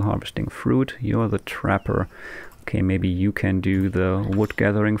continue harvesting fruit. You're the trapper. Okay, maybe you can do the wood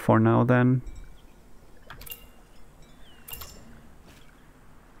gathering for now then.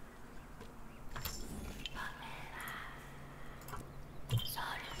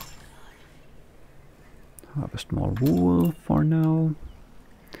 Harvest more wool for now.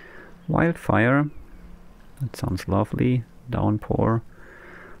 Wildfire. That sounds lovely. Downpour.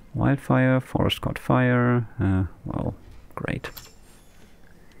 Wildfire. Forest caught fire. Well, great.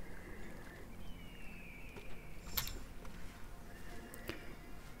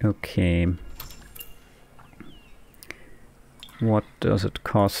 Okay. What does it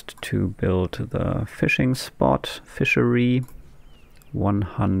cost to build the fishing spot? Fishery.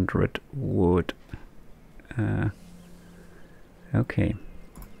 100 wood. Okay.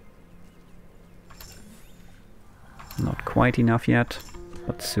 Not quite enough yet,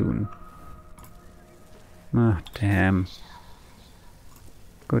 but soon. Ah, damn.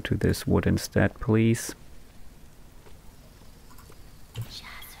 Go to this wood instead, please.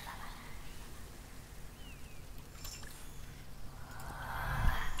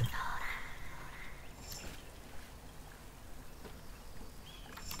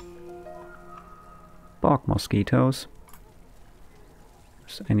 Bog mosquitoes.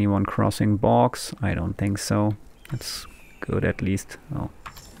 Is anyone crossing bogs? I don't think so. That's good at least. Oh,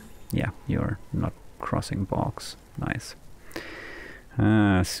 yeah, you're not crossing bogs. Nice.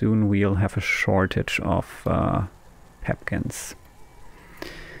 Soon we'll have a shortage of pepkins.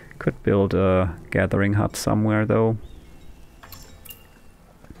 Could build a gathering hut somewhere though.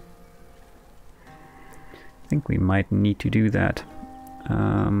 I think we might need to do that.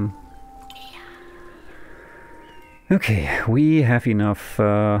 Okay, we have enough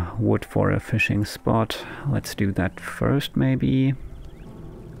wood for a fishing spot. Let's do that first, maybe.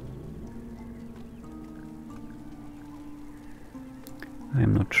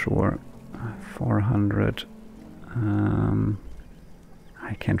 I'm not sure. 400.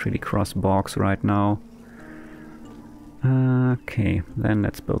 I can't really cross bogs right now. Okay, then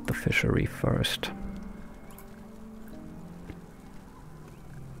let's build the fishery first.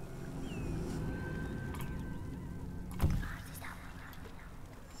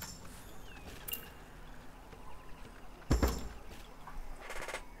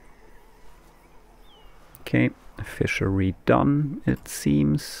 Okay, fishery done, it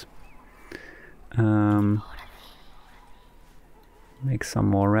seems. Make some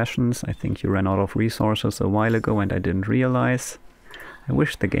more rations. I think you ran out of resources a while ago and I didn't realize. I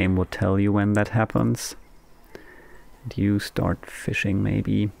wish the game would tell you when that happens. And you start fishing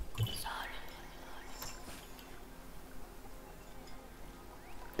maybe.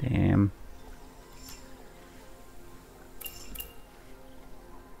 Damn.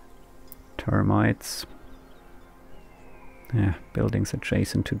 Termites. Yeah, buildings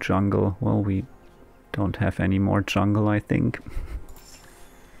adjacent to jungle. Well, we don't have any more jungle, I think.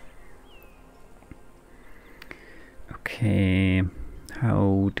 Okay,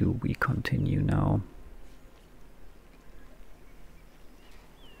 how do we continue now?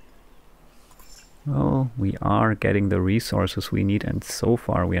 Well, we are getting the resources we need, and so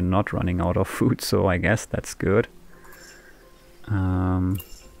far we are not running out of food, so I guess that's good.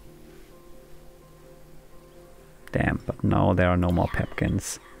 Damn, but now there are no more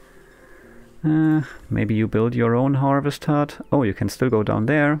pepkins. Maybe you build your own harvest hut? Oh, you can still go down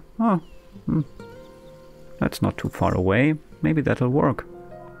there. Oh, that's not too far away. Maybe that'll work.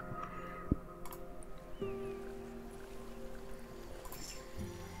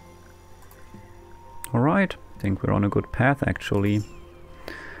 Alright, I think we're on a good path actually.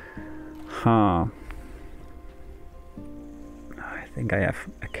 Huh. I think I have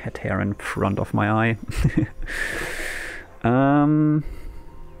a cat hair in front of my eye. I'm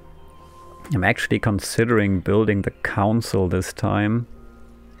actually considering building the council this time.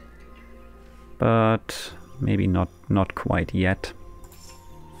 But maybe not quite yet.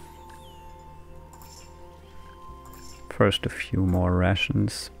 First a few more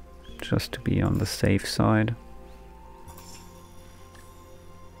rations, just to be on the safe side.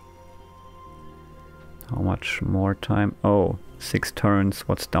 How much more time? Oh, 6 turns.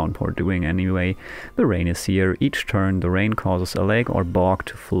 What's downpour doing anyway? The rain is here. Each turn the rain causes a lake or bog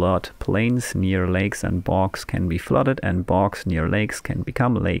to flood. Plains near lakes and bogs can be flooded, and bogs near lakes can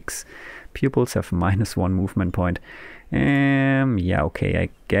become lakes. Pupils have -1 movement point. Yeah, okay, I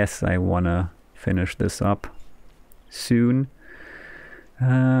guess I wanna finish this up soon.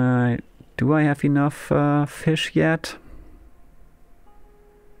 Do I have enough fish yet?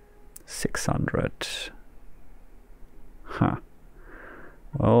 600. Huh.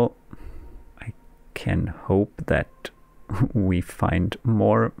 Well, I can hope that we find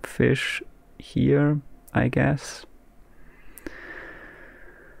more fish here, I guess.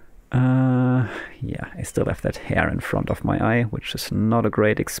 Yeah, I still have that hair in front of my eye, which is not a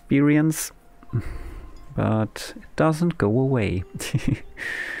great experience, but it doesn't go away.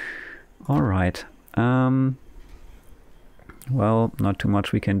 Alright. Well, not too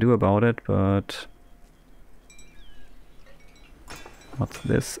much we can do about it, but... What's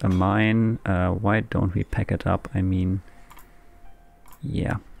this? A mine? Why don't we pack it up? I mean...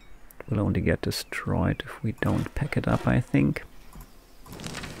 Yeah. It will only get destroyed if we don't pack it up, I think.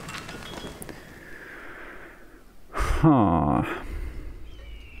 Huh.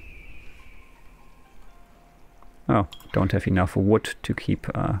 Oh, don't have enough wood to keep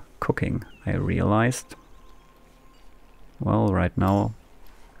cooking, I realized. Well, right now...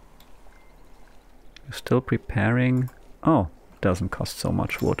 You're still preparing... Oh, doesn't cost so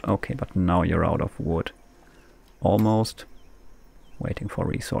much wood. Okay, but now you're out of wood. Almost. Waiting for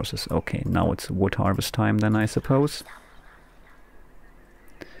resources. Okay, now it's wood harvest time then, I suppose.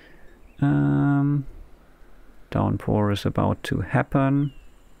 Downpour is about to happen.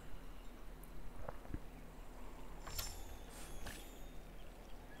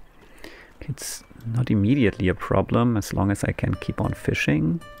 It's not immediately a problem as long as I can keep on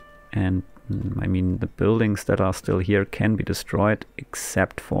fishing. And I mean, the buildings that are still here can be destroyed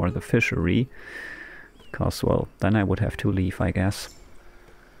except for the fishery. Because, well, then I would have to leave, I guess.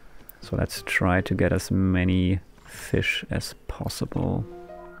 So let's try to get as many fish as possible.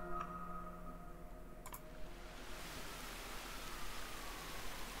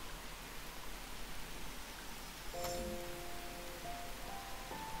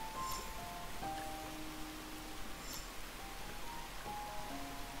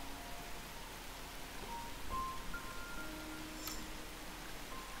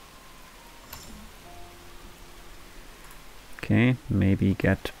 Okay, maybe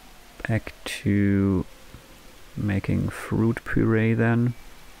get back to making fruit puree then.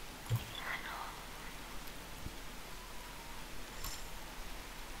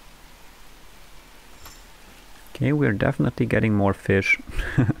 Okay, we're definitely getting more fish.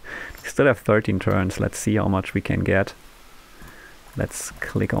 We still have 13 turns, let's see how much we can get. Let's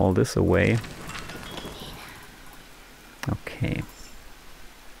click all this away. Okay.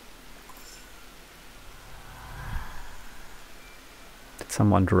 Did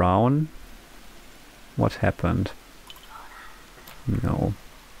someone drown? What happened? No.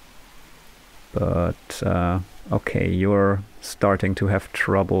 But, okay, you're starting to have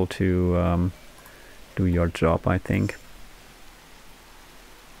trouble to do your job, I think.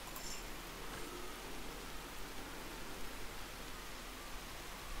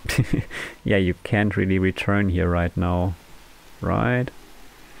 Yeah, you can't really return here right now, right?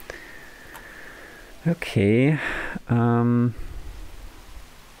 Okay.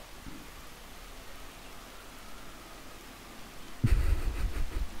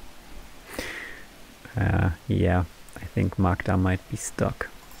 Yeah, I think Magda might be stuck.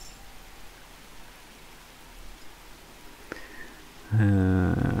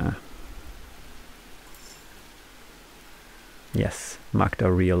 Yes,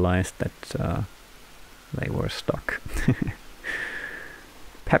 Magda realized that they were stuck.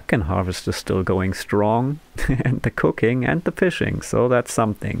 Pepkin harvest is still going strong, and the cooking and the fishing, so that's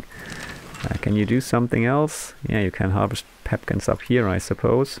something. Can you do something else? Yeah, you can harvest pepkins up here, I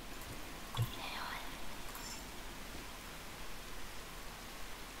suppose.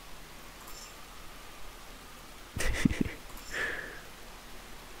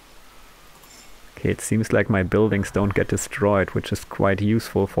 Okay, it seems like my buildings don't get destroyed, which is quite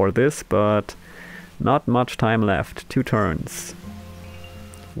useful for this, but not much time left. 2 turns.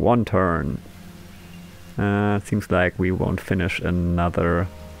 1 turn. Seems like we won't finish another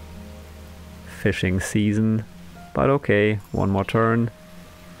fishing season, but okay, 1 more turn.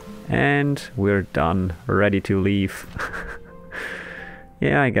 And we're done, ready to leave.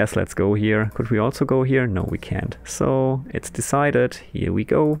 Yeah, I guess let's go here. Could we also go here? No, we can't. So it's decided, here we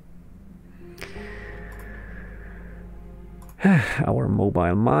go. Our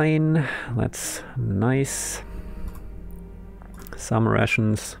mobile mine, that's nice. Some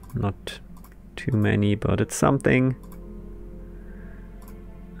rations, not too many, but it's something.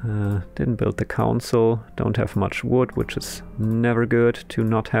 Didn't build the council, don't have much wood, which is never good to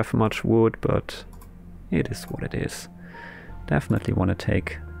not have much wood, but it is what it is. Definitely want to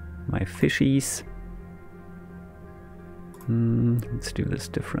take my fishies. Let's do this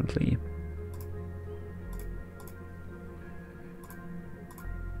differently.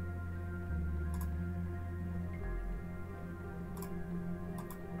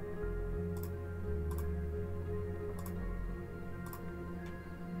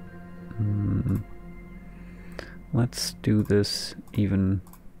 let's do this even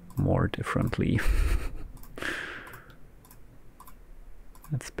more differently.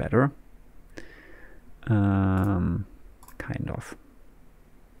 That's better. Kind of.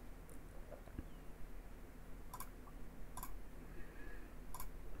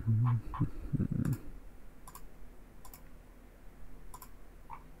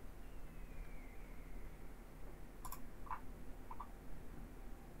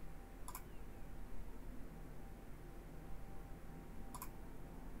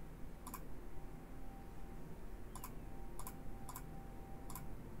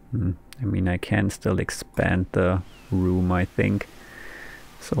 I mean, I can still expand the room, I think.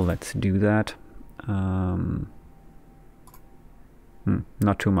 So let's do that.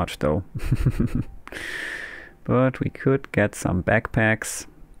 Not too much though. But we could get some backpacks.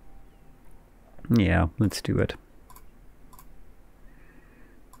 Yeah, let's do it.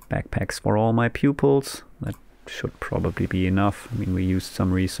 Backpacks for all my pupils. That should probably be enough. I mean, we used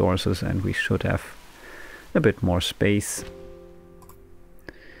some resources and we should have a bit more space.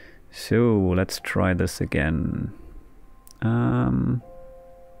 So let's try this again.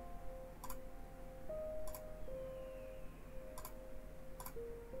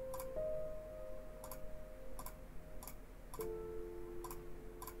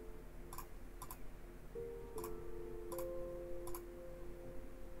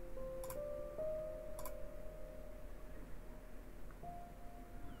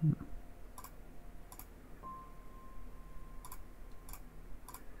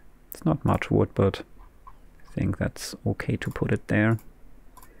 Not much wood, but I think that's okay to put it there.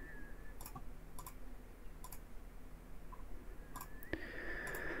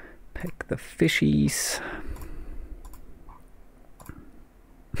 Pick the fishies.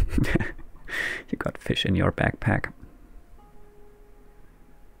 You got fish in your backpack.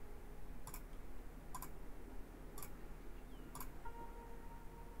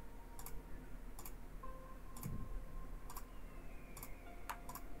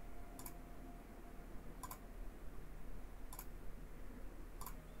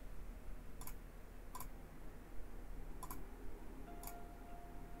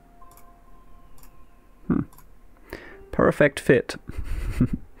 Perfect fit.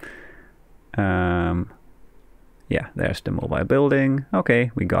 Yeah, there's the mobile building. Okay,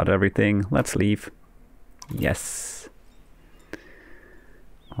 we got everything. Let's leave. Yes.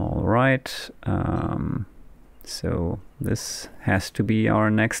 All right. So this has to be our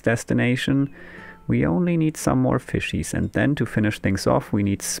next destination. We only need some more fishies, and then to finish things off, we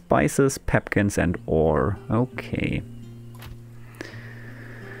need spices, pepkins, and ore. Okay.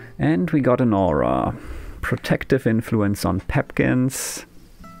 And we got an aura. Protective influence on pepkins,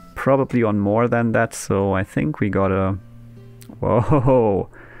 probably on more than that, so I think we got a... Whoa,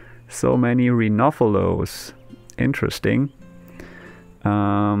 so many Rhinophilos. Interesting.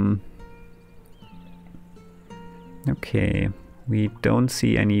 Okay, we don't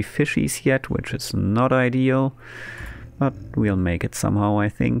see any fishies yet, which is not ideal, but we'll make it somehow, I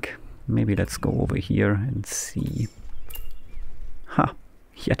think. Maybe let's go over here and see. Ha,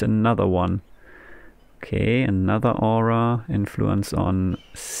 yet another one. Okay, another aura, influence on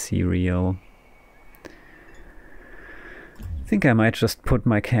cereal. I think I might just put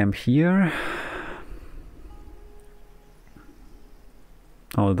my camp here.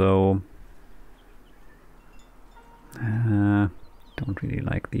 Although, don't really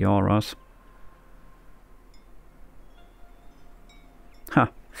like the auras. Ha,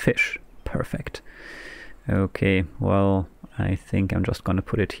 fish, perfect. Okay, well, I think I'm just gonna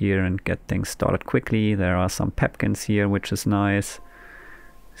put it here and get things started quickly. There are some pepkins here, which is nice.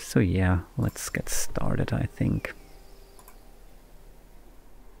 So yeah, let's get started, I think.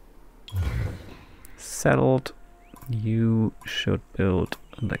 Settled. You should build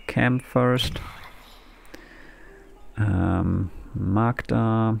the camp first.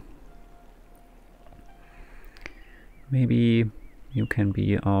 Magda. Maybe you can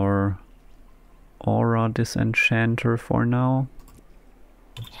be our aura disenchanter for now.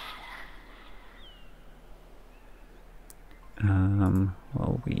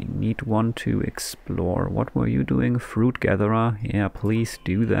 Well, we need one to explore. What were you doing? Fruit gatherer? Yeah, please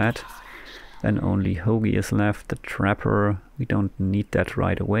do that. Then only Hoagie is left, the trapper. We don't need that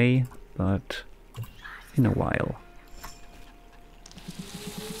right away, but in a while.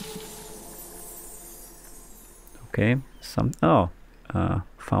 Okay,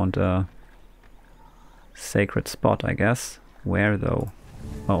 found a sacred spot, I guess. Where though?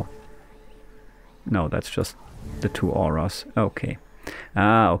 Oh. No, that's just the two auras. Okay.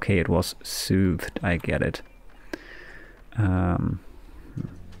 Ah, okay, it was soothed. I get it. I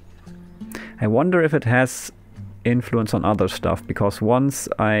wonder if it has influence on other stuff, because once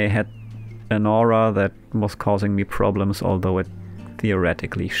I had an aura that was causing me problems, although it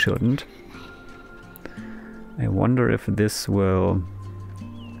theoretically shouldn't. I wonder if this will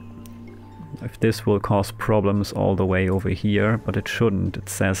cause problems all the way over here, but it shouldn't. It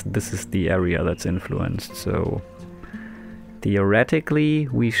says this is the area that's influenced, so theoretically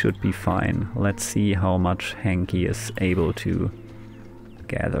we should be fine. Let's see how much Hanky is able to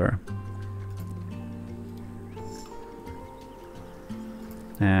gather.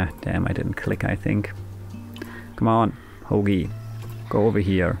 Ah, damn, I didn't click, I think. Come on, Hoagie. Go over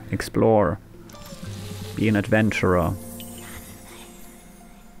here. Explore. Be an adventurer.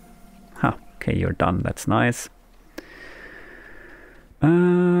 Huh, okay, you're done. That's nice.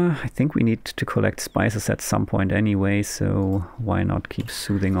 I think we need to collect spices at some point anyway, so why not keep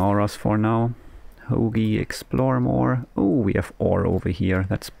soothing auras for now? Hoagie, explore more. Oh, we have ore over here.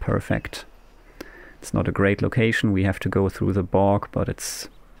 That's perfect. It's not a great location. We have to go through the bog, but it's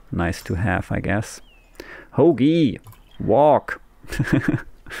nice to have, I guess. Hoagie, walk.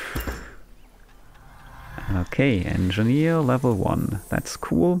 Okay, engineer level 1. That's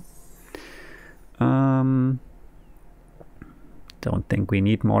cool. Don't think we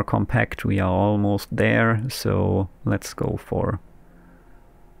need more compact. We are almost there, so let's go for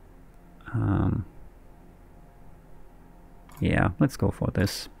yeah, let's go for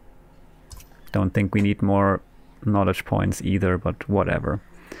this. Don't think we need more knowledge points either, but whatever.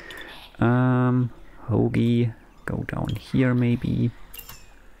 Hoagie, go down here maybe.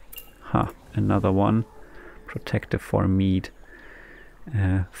 Huh, another one. Protective for meat.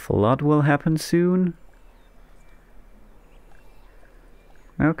 Flood will happen soon.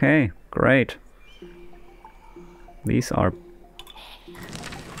 Okay, great. These are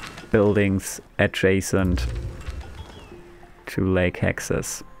buildings adjacent to Lake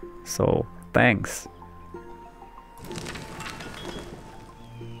Hexes, so thanks.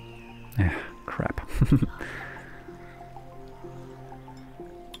 Crap.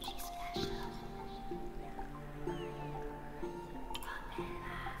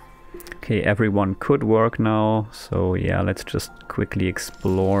 Okay, everyone could work now, so yeah, let's just quickly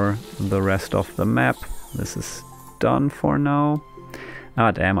explore the rest of the map. This is done for now.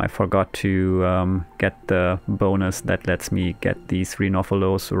 Ah, damn, I forgot to get the bonus that lets me get these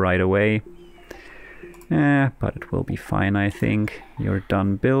Rhinophilos right away. But it will be fine, I think. You're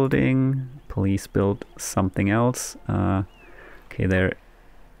done building. Please build something else. Okay, there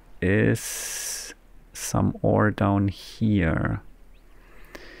is some ore down here.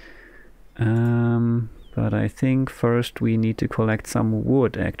 But I think first we need to collect some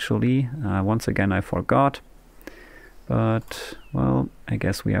wood, actually. Once again, I forgot. But, well, I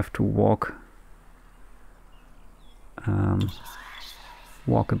guess we have to walk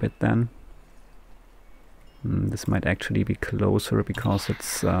walk a bit then. This might actually be closer because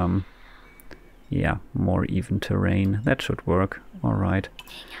it's, yeah, more even terrain. That should work. Alright.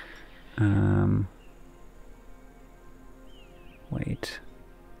 Wait.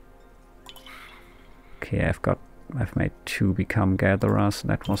 Okay, I've made 2 become gatherers.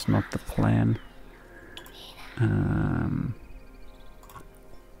 That was not the plan.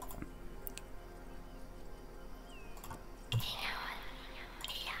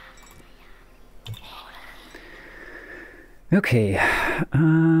 Okay.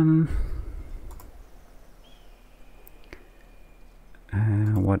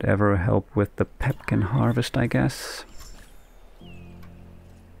 Whatever help with the pepkin harvest, I guess.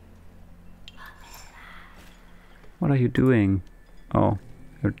 What are you doing? Oh,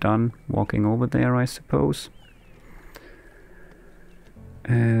 you're done walking over there, I suppose.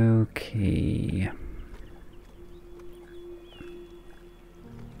 Okay.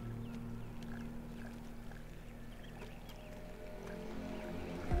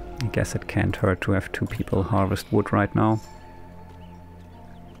 I guess it can't hurt to have 2 people harvest wood right now.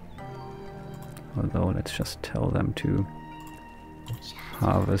 Although, let's just tell them to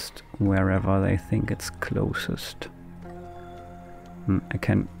harvest wherever they think it's closest. I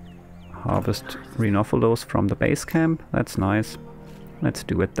can harvest Rhinophilos from the base camp. That's nice. Let's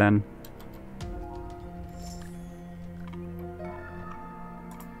do it then.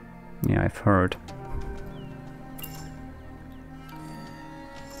 Yeah, I've heard.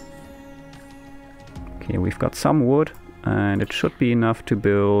 Okay, we've got some wood, and it should be enough to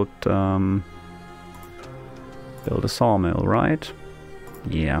build build a sawmill, right?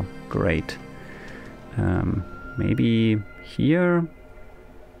 Yeah, great. Maybe here?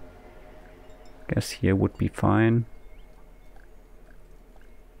 Guess here would be fine.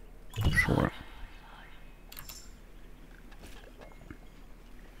 Sure.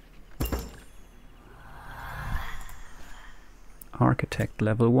 architect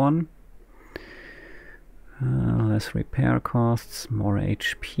level 1. Less repair costs, more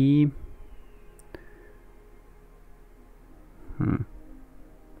HP.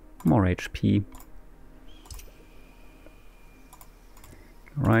 More HP.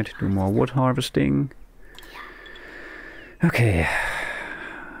 Right, do more wood harvesting. Okay.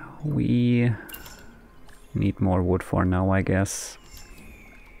 We need more wood for now, I guess.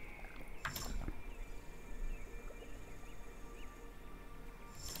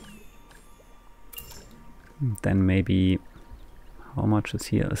 Then maybe, how much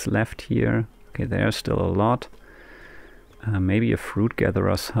is left here? Okay, there's still a lot. Maybe a fruit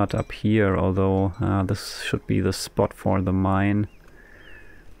gatherer's hut up here, although this should be the spot for the mine.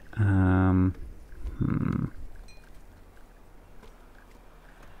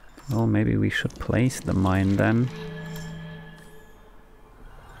 Well, maybe we should place the mine then.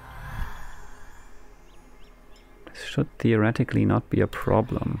 This should theoretically not be a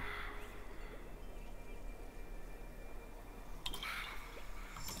problem.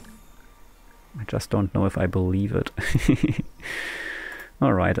 I just don't know if I believe it.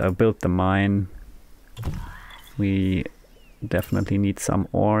 Alright, I'll build the mine. We definitely need some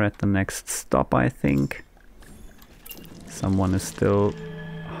ore at the next stop, I think. Someone is still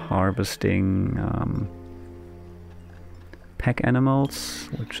harvesting pack animals,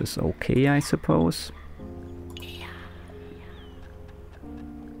 which is okay, I suppose.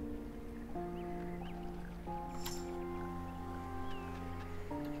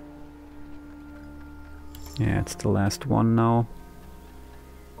 Yeah, it's the last one now.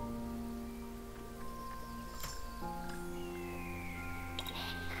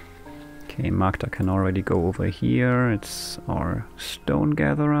 Okay, Magda can already go over here. It's our stone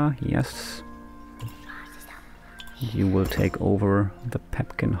gatherer, yes. You will take over the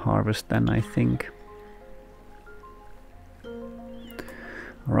pepkin harvest then, I think.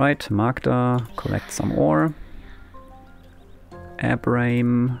 Alright, Magda, collect some ore.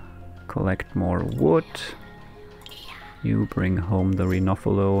 Abraham, collect more wood. You bring home the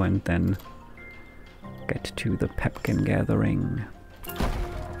Rhinophilo and then get to the pepkin gathering.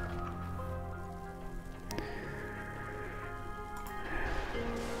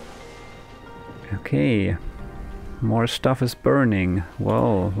 Okay, more stuff is burning.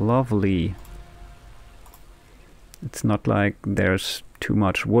 Well, lovely. It's not like there's too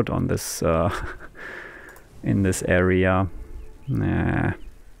much wood on this in this area. Nah.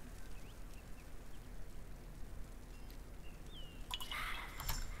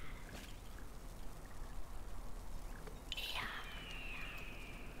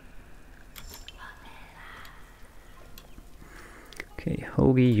 Okay,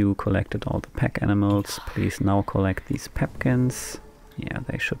 Hoagie, you collected all the pack animals. Please now collect these pepkins. Yeah,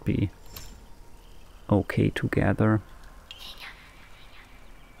 they should be okay to gather.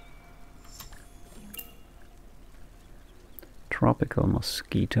 Tropical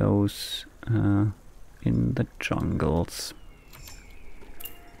mosquitoes in the jungles.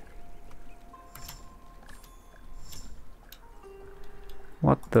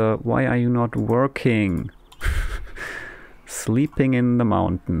 What the? Why are you not working? Sleeping in the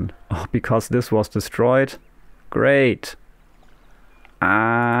mountain. Oh, because this was destroyed? Great.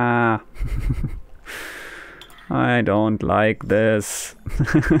 Ah. I don't like this.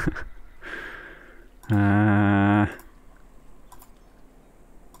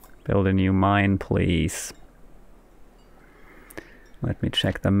 Build a new mine, please. Let me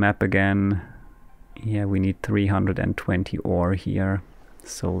check the map again. Yeah, we need 320 ore here.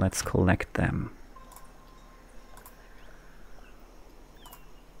 So let's collect them.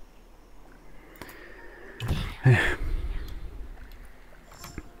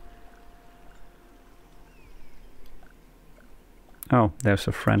 Oh, there's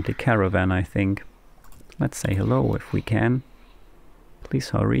a friendly caravan, I think. Let's say hello if we can. Please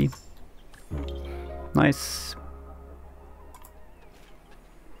hurry. Nice.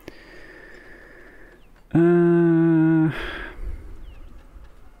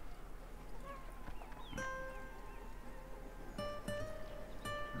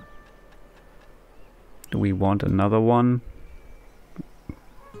 Do we want another one?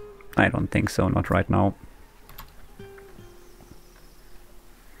 I don't think so, not right now.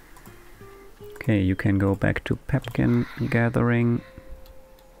 Okay, you can go back to pepkin gathering.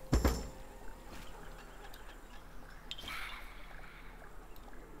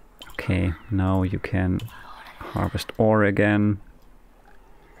 Okay, now you can harvest ore again.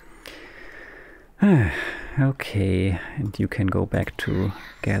 Okay, and you can go back to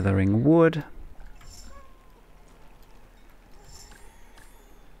gathering wood.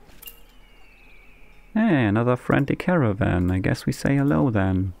 Hey, another friendly caravan. I guess we say hello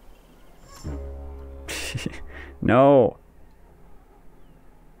then. No!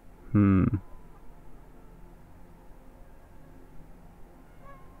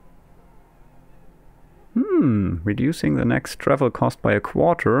 Reducing the next travel cost by a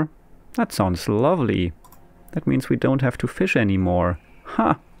quarter? That sounds lovely. That means we don't have to fish anymore.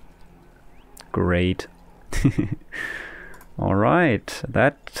 Ha! Great. Alright,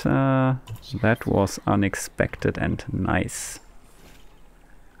 that was unexpected and nice.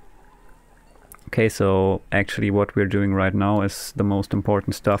 Okay, so actually what we're doing right now is the most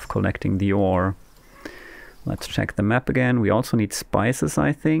important stuff, collecting the ore. Let's check the map again. We also need spices,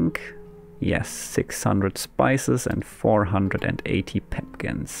 I think. Yes, 600 spices and 480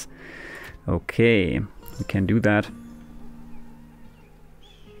 pepkins. Okay, we can do that.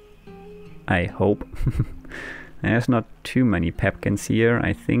 I hope. There's not too many pepkins here.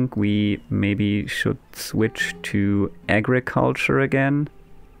 I think we maybe should switch to agriculture again.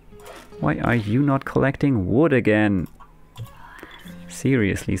 Why are you not collecting wood again?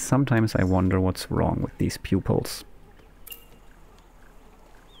 Seriously, sometimes I wonder what's wrong with these pupils.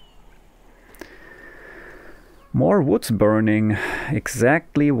 More wood's burning.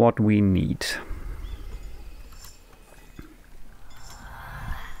 Exactly what we need.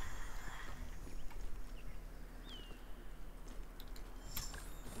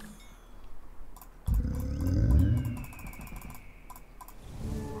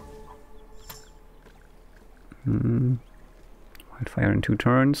 Wildfire in 2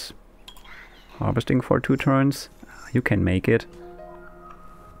 turns. Harvesting for 2 turns. You can make it.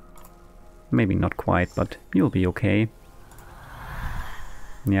 Maybe not quite, but you'll be okay.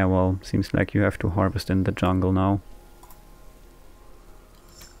 Yeah, well, seems like you have to harvest in the jungle now.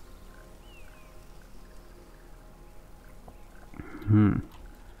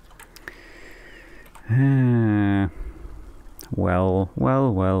 Well.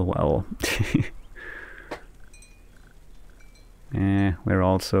 We're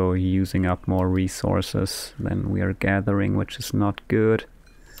also using up more resources than we are gathering, which is not good.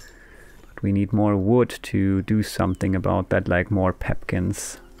 But we need more wood to do something about that, like more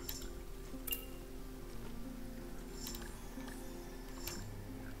pepkins.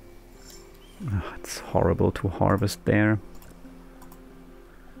 Oh, it's horrible to harvest there.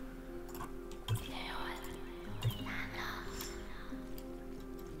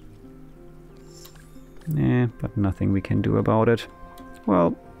 But nothing we can do about it.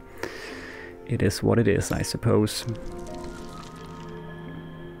 Well, it is what it is, I suppose.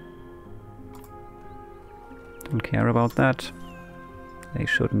 Don't care about that. They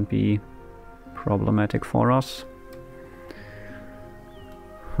shouldn't be problematic for us.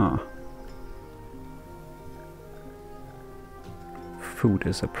 Huh. Food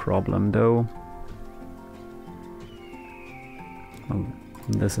is a problem, though. Oh.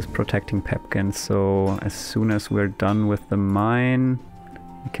 This is protecting pepkins, so as soon as we're done with the mine,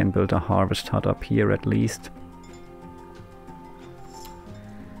 we can build a harvest hut up here at least.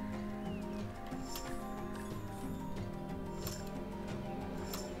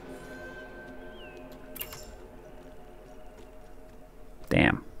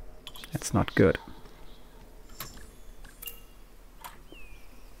 Damn, that's not good.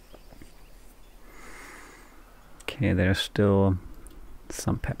 Okay, there's still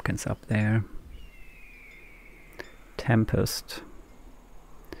some pepkins up there. Tempest.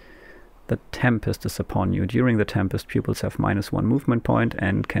 The Tempest is upon you. During the Tempest, pupils have -1 movement point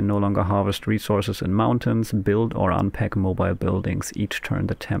and can no longer harvest resources in mountains, build or unpack mobile buildings. Each turn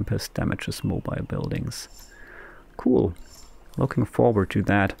the Tempest damages mobile buildings. Cool. Looking forward to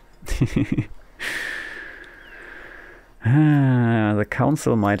that. The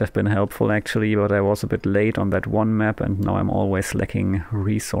council might have been helpful actually, but I was a bit late on that one map and now I'm always lacking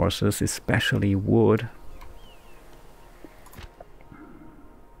resources, especially wood.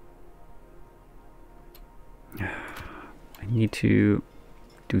 I need to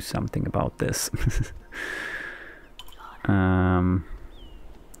do something about this. Well,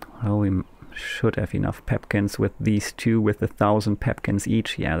 we should have enough pepkins with these two, with 1,000 pepkins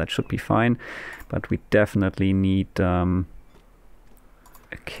each. Yeah, that should be fine. But we definitely need a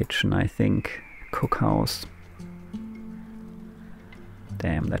kitchen, I think. Cookhouse.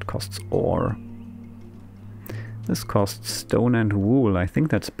 Damn, that costs ore. This costs stone and wool. I think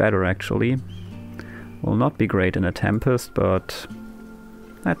that's better, actually. Will not be great in a Tempest, but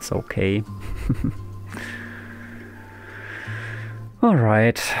that's okay.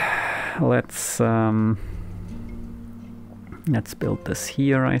 Alright. Let's build this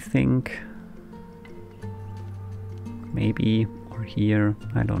here, I think. Maybe, or here,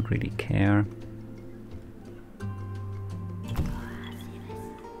 I don't really care.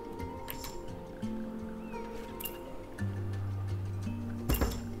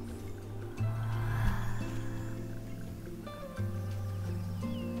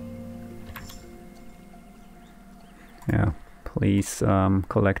 Yeah, please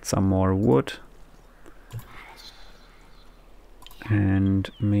collect some more wood. And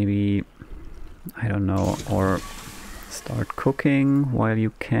maybe, I don't know, or start cooking while you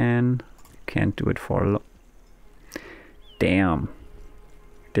can. Can't do it for a lot. Damn.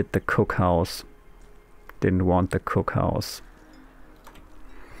 Did the cookhouse. Didn't want the cookhouse.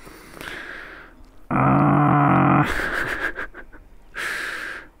 Ah.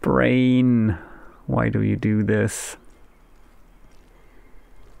 Brain. Why do you do this?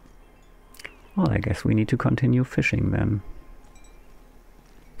 Well, I guess we need to continue fishing then.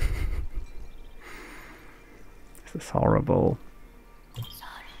 This is horrible.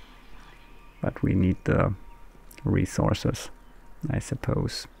 But we need the resources, I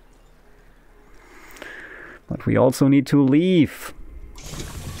suppose. But we also need to leave.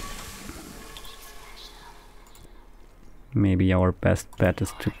 Maybe our best bet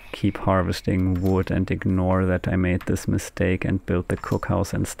is to keep harvesting wood and ignore that I made this mistake and build the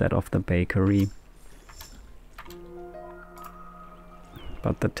cookhouse instead of the bakery.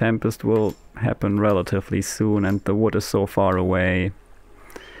 But the tempest will happen relatively soon and the wood is so far away.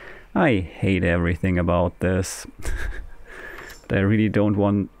 I hate everything about this. But I really don't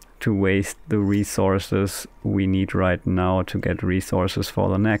want to waste the resources we need right now to get resources for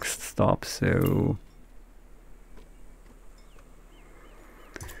the next stop, so...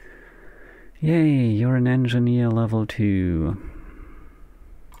 Yay, you're an engineer level 2.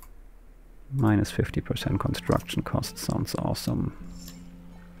 Minus 50% construction cost sounds awesome.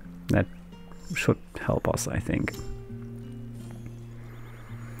 That should help us, I think.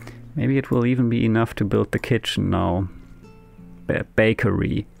 Maybe it will even be enough to build the kitchen now.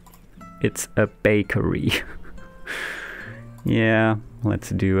 Bakery. It's a bakery. Yeah, let's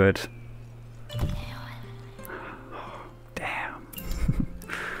do it. Damn.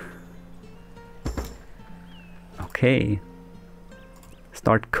 Okay.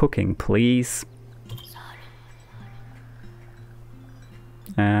 Start cooking, please.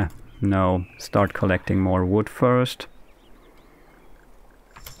 No. Start collecting more wood first.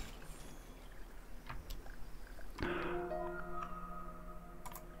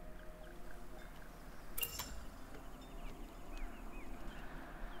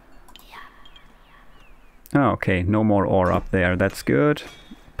 Oh, okay, no more ore up there. That's good.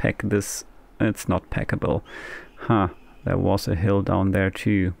 Pack this. It's not packable. Huh, there was a hill down there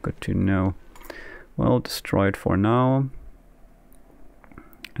too. Good to know. Well, destroy it for now.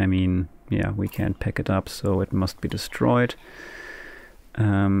 I mean, yeah, we can't pick it up, so it must be destroyed.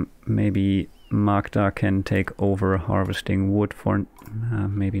 Maybe Magda can take over harvesting wood for...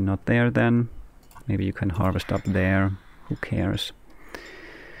 maybe not there then. Maybe you can harvest up there. Who cares?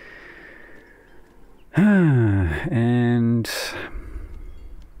 And...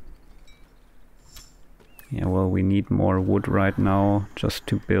 yeah, well, we need more wood right now just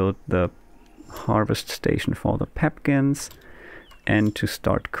to build the harvest station for the pepkins and to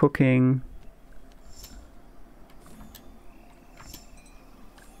start cooking.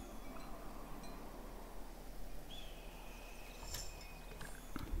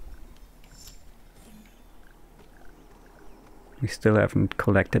 We still haven't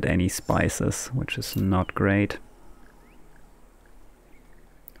collected any spices, which is not great.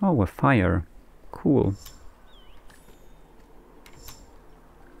 Oh, a fire. Cool.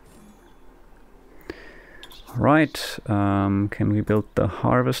 Right, can we build the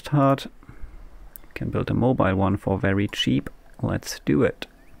harvest hut? Can build a mobile one for very cheap. Let's do it.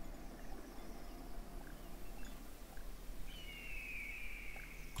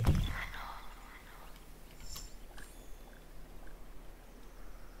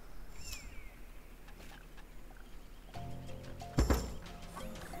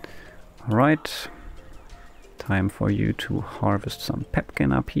 Right, time for you to harvest some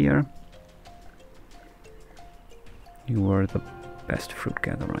pepkin up here. You were the best fruit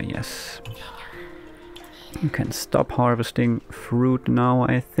gatherer, yes. You can stop harvesting fruit now,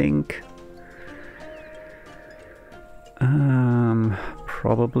 I think.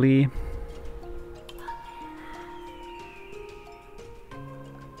 Probably.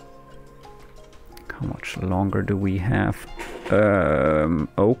 How much longer do we have?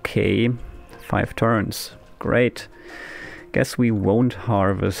 Okay. 5 turns. Great. Guess we won't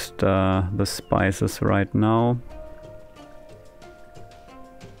harvest the spices right now.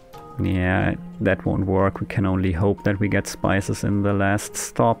 Yeah, that won't work. We can only hope that we get spices in the last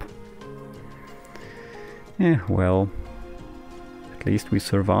stop. Yeah, well, at least we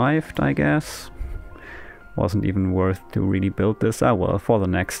survived, I guess. Wasn't even worth to really build this. Ah, well, for the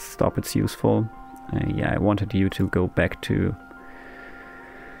next stop it's useful. Yeah, I wanted you to go back to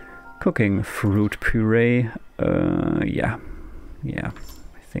Cooking fruit puree. Yeah.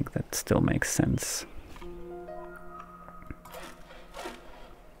 I think that still makes sense.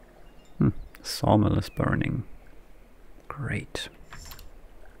 Sawmill is burning. Great.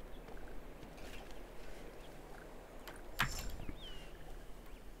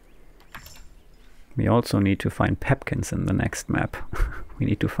 We also need to find pepkins in the next map. We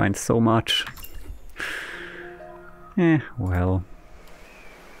need to find so much. Well.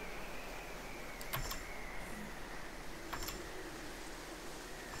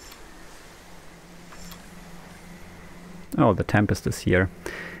 Oh, the Tempest is here.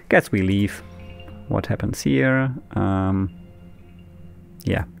 Guess we leave. What happens here?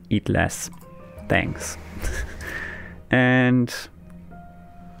 Yeah, eat less. Thanks. And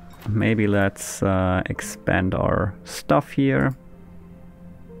maybe let's expand our stuff here.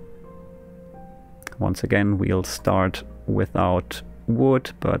 Once again, we'll start without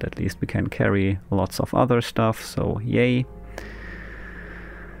wood, but at least we can carry lots of other stuff, so yay.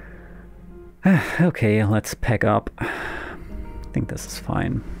 Okay, let's pack up. I think this is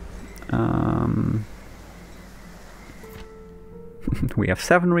fine. We have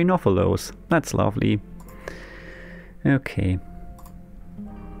 7 Rhinophilus. That's lovely. Okay.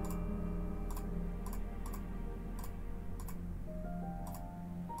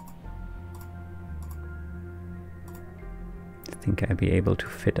 I think I'll be able to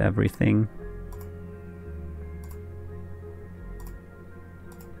fit everything.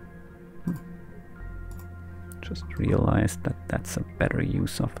 Just realized that that's a better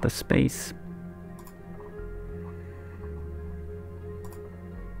use of the space.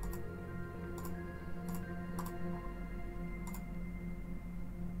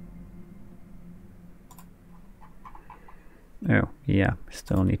 Oh, yeah,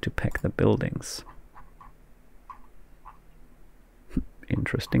 still need to pack the buildings.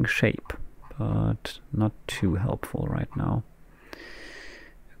 Interesting shape, but not too helpful right now.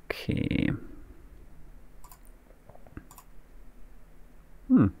 Okay.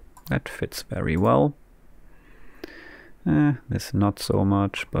 That fits very well. This not so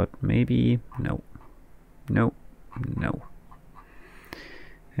much, but maybe... No. No. No.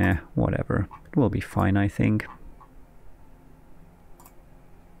 Whatever. It will be fine, I think.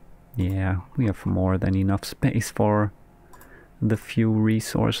 Yeah, we have more than enough space for the few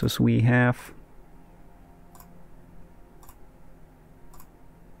resources we have.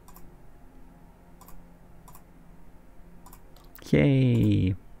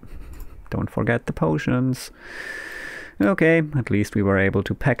 Yay! Don't forget the potions. Okay, at least we were able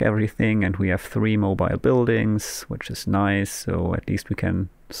to pack everything, and we have 3 mobile buildings, which is nice, so at least we can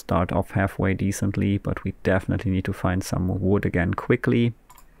start off halfway decently, but we definitely need to find some wood again quickly.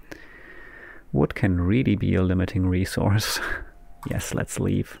 Wood can really be a limiting resource. Yes, let's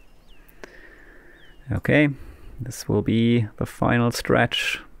leave. Okay, this will be the final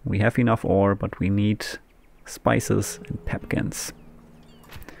stretch. We have enough ore, but we need spices and pepkins.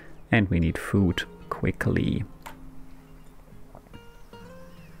 And we need food quickly.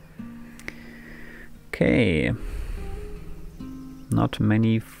 Okay. Not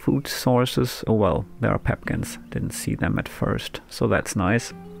many food sources. Oh well, there are pepkins. Didn't see them at first, so that's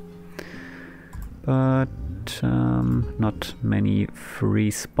nice. But not many free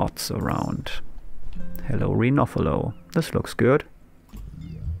spots around. Hello, Rhinophilo. This looks good.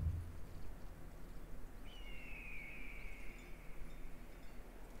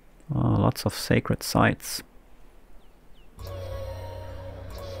 Lots of sacred sites.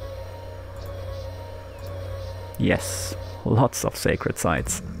 Yes, lots of sacred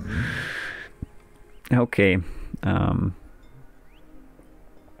sites. Okay. I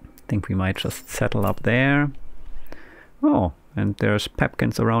think we might just settle up there. Oh, and there's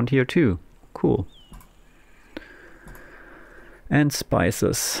pepkins around here too. Cool. And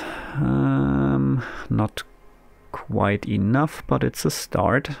spices. Not quite enough, but it's a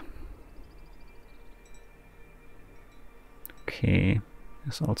start. Okay,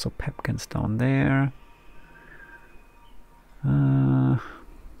 there's also pepkins down there.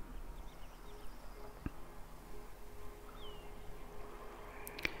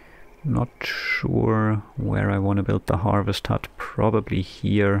 Not sure where I want to build the harvest hut. Probably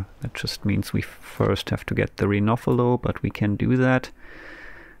here. That just means we first have to get the Rhinophilo, but we can do that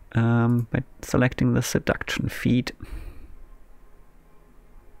by selecting the seduction feed.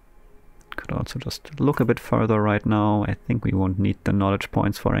 Could also just look a bit further right now. I think we won't need the knowledge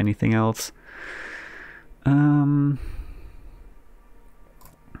points for anything else.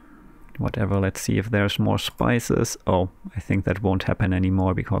 Whatever, let's see if there's more spices. Oh, I think that won't happen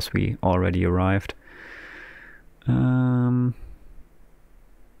anymore because we already arrived.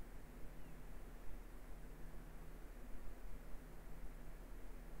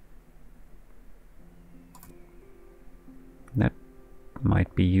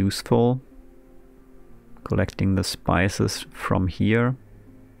 might be useful. Collecting the spices from here.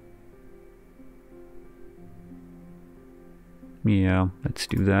 Yeah, let's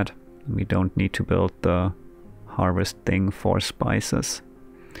do that. We don't need to build the harvest thing for spices.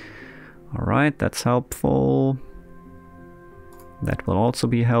 Alright, that's helpful. That will also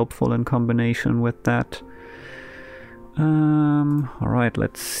be helpful in combination with that. Alright,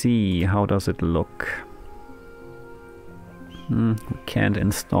 let's see. How does it look? We can't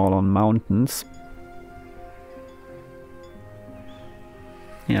install on mountains.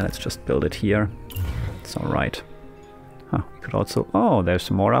 Yeah, let's just build it here. It's alright. Huh, we could also... Oh,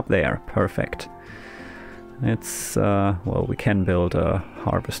 there's more up there. Perfect. It's... well, we can build a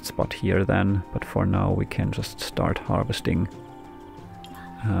harvest spot here then, but for now we can just start harvesting.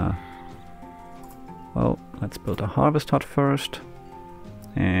 Well, let's build a harvest hut first.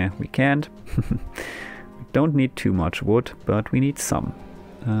 We can't. We don't need too much wood, but we need some.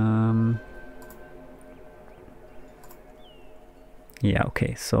 Yeah,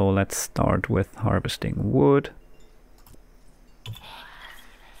 okay, so let's start with harvesting wood.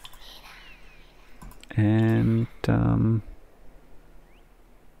 And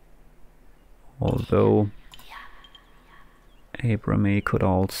although Abrame could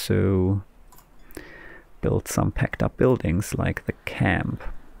also build some packed up buildings like the camp.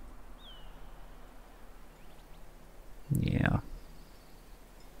 Yeah.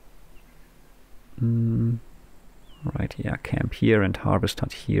 Right, yeah, camp here and harvest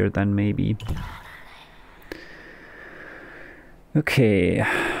hut here then maybe. Okay.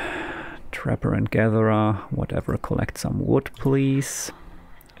 Trapper and gatherer, whatever, collect some wood please.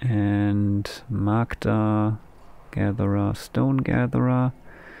 And Magda, gatherer, stone gatherer.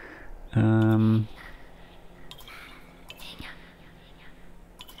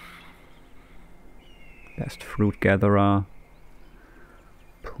 Best fruit gatherer.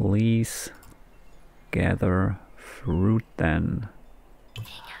 Please gather fruit then.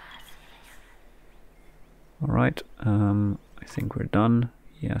 Alright, I think we're done.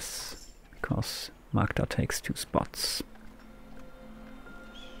 Yes, because Magda takes 2 spots.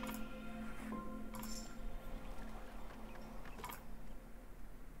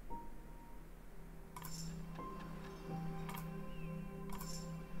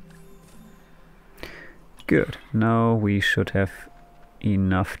 Good. Now we should have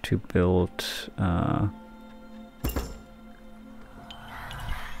enough to build a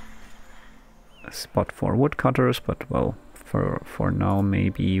spot for woodcutters, but well, for now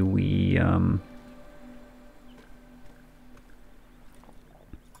maybe we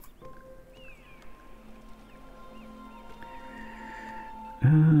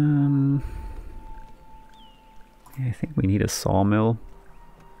I think we need a sawmill.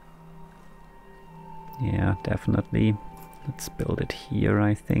 Yeah, definitely. Let's build it here,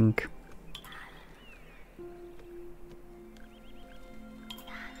 I think.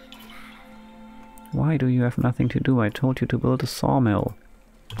 Why do you have nothing to do? I told you to build a sawmill.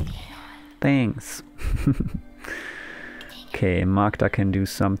 Thanks. Okay, Magda can do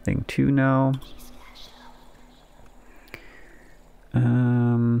something too now.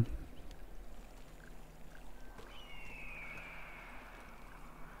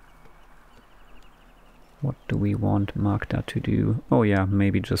 What do we want Magda to do? Oh yeah,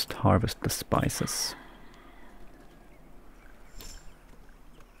 maybe just harvest the spices.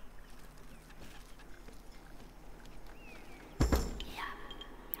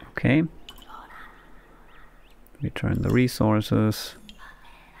 Okay. Return the resources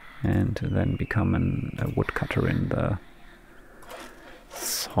and then become a woodcutter in the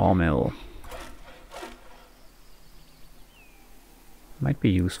sawmill. Might be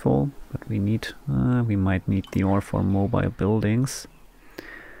useful, but we might need the ore for mobile buildings.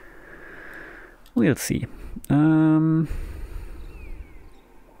 We'll see.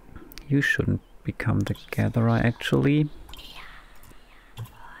 You shouldn't become the gatherer actually.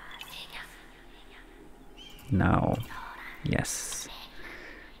 Now, yes.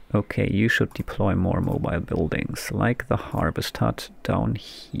 Okay, you should deploy more mobile buildings, like the harvest hut down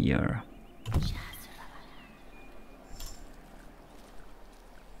here.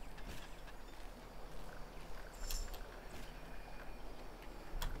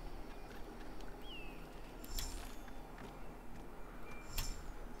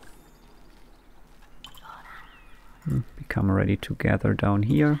 Become ready to gather down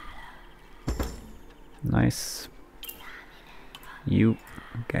here. Nice. You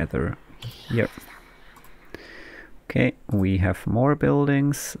gather here. Okay, we have more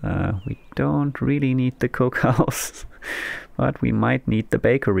buildings. We don't really need the cookhouse, but we might need the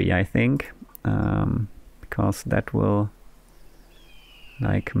bakery, I think, because that will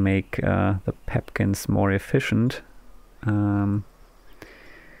like make the pepkins more efficient.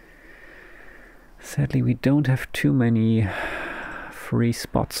 Sadly, we don't have too many free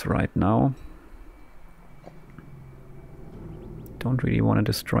spots right now. Don't really want to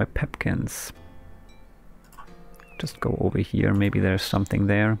destroy pepkins. Just go over here, maybe there's something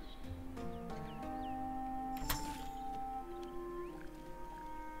there.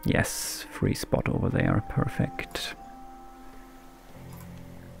 Yes, free spot over there, perfect.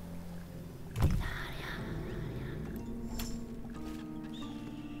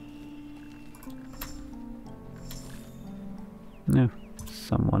 No,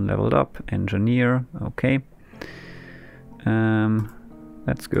 someone leveled up, engineer, okay.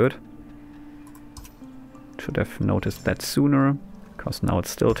 That's good. Should have noticed that sooner, because now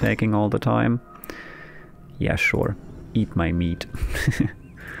it's still taking all the time. Yeah, sure, eat my meat.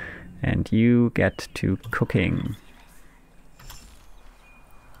 And you get to cooking.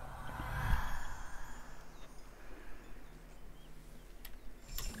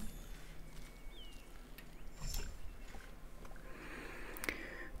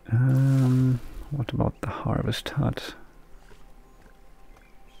 What about the harvest hut?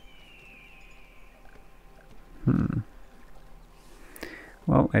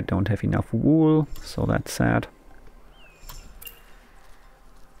 Well, I don't have enough wool, so that's sad.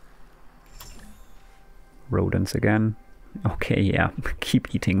 Rodents again. Okay, yeah,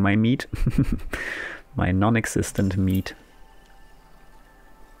 keep eating my meat. My non-existent meat.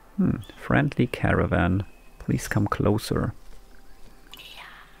 Friendly caravan. Please come closer.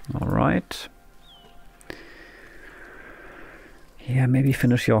 Alright. Yeah, maybe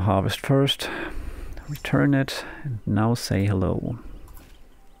finish your harvest first. Return it, and now say hello.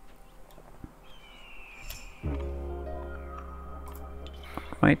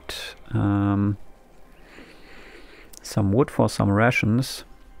 Right. Some wood for some rations.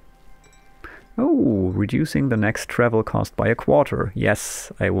 Oh, reducing the next travel cost by 1/4.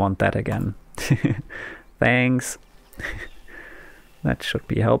 Yes, I want that again. Thanks. That should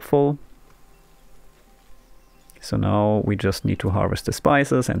be helpful. So now we just need to harvest the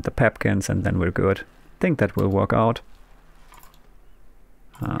spices and the pepkins and then we're good. Think that will work out.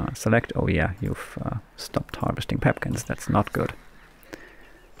 Select. Oh yeah, you've stopped harvesting pepkins. That's not good.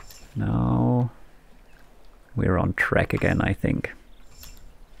 Now we're on track again, I think.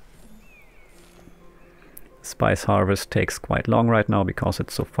 Spice harvest takes quite long right now because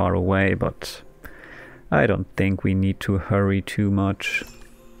it's so far away, but I don't think we need to hurry too much.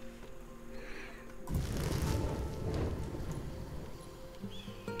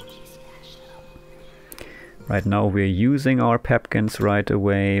 Right now we're using our pepkins right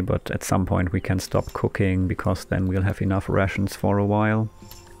away, but at some point we can stop cooking because then we'll have enough rations for a while.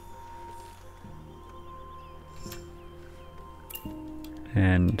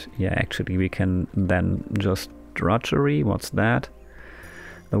 And yeah, actually we can then just drudgery, what's that?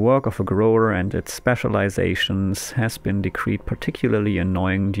 The work of a grower and its specializations has been decreed particularly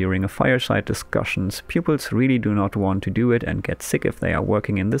annoying during a fireside discussions. Pupils really do not want to do it and get sick if they are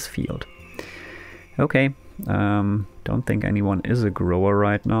working in this field. Okay, don't think anyone is a grower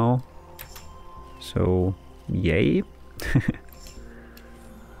right now. So, yay.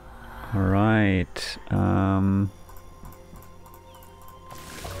 Alright,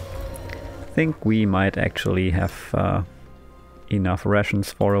 think we might actually have enough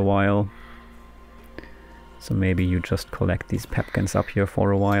rations for a while. So maybe you just collect these pepkins up here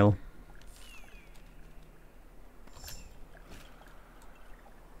for a while.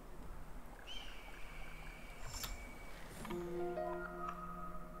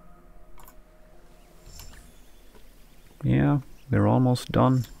 Yeah, we're almost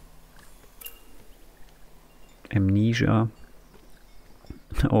done. Amnesia.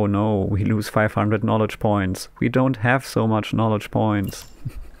 Oh no, we lose 500 knowledge points. We don't have so much knowledge points.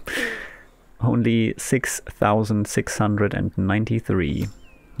 Only 6,693.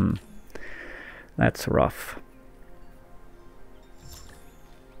 That's rough.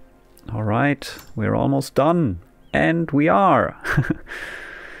 Alright, we're almost done. And we are.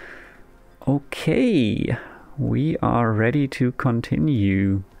 Okay, we are ready to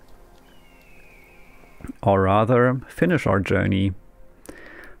continue. Or rather, finish our journey.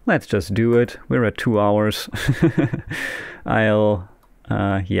 Let's just do it. We're at 2 hours. I'll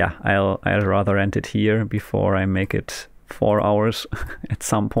rather end it here before I make it 4 hours at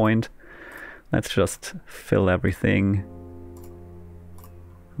some point. Let's just fill everything.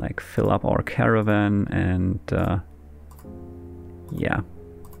 Like fill up our caravan and yeah,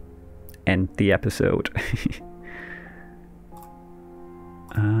 end the episode.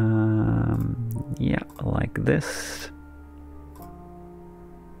 Yeah, like this.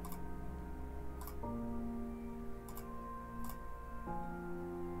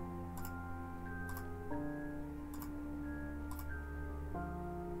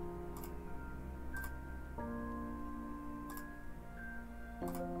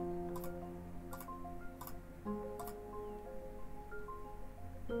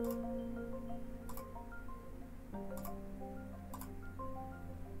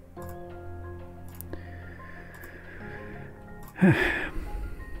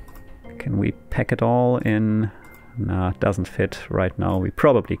 Can we pack it all in? Nah, it doesn't fit right now. We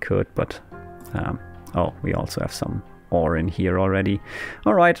probably could, but... oh, we also have some ore in here already.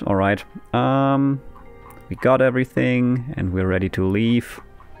 Alright, alright. We got everything, and we're ready to leave.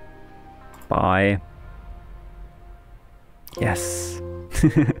 Bye. Yes.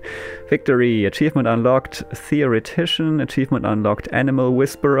 Victory. Achievement unlocked Theoretician. Achievement unlocked Animal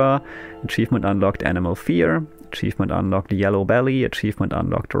Whisperer. Achievement unlocked Animal Fear. Achievement unlocked Yellow Belly. Achievement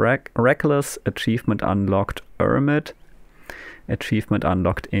unlocked Reckless. Achievement unlocked Hermit. Achievement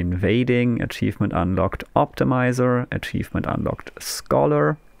unlocked Invading. Achievement unlocked Optimizer. Achievement unlocked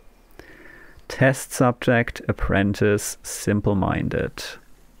Scholar. Test Subject, Apprentice, Simple-Minded.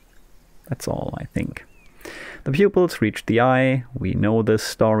 That's all, I think. The pupils reached the eye. We know this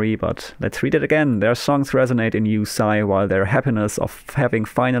story, but let's read it again. Their songs resonate in you, Sigh, while their happiness of having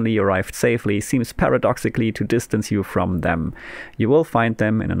finally arrived safely seems paradoxically to distance you from them. You will find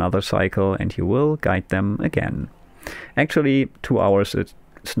them in another cycle, and you will guide them again. Actually, 2 hours,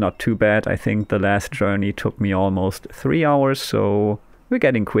 it's not too bad. I think the last journey took me almost 3 hours, so we're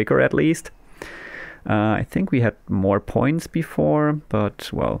getting quicker at least. I think we had more points before, but,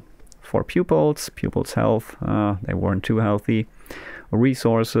 well... For pupils health, they weren't too healthy.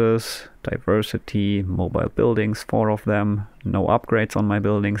 Resources, diversity, mobile buildings, 4 of them. No upgrades on my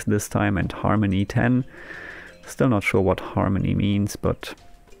buildings this time, and harmony 10. Still not sure what harmony means, but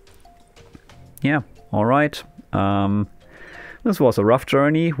yeah, alright. This was a rough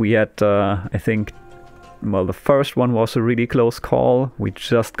journey. We had, I think, well, the first one was a really close call. We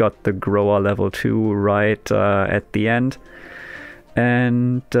just got the grower level 2 right at the end.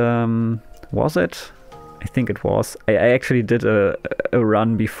 And was it? I think it was. I actually did a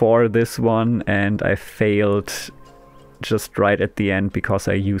run before this one, and I failed just right at the end because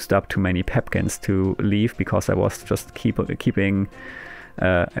I used up too many pepkins to leave, because I was just keeping...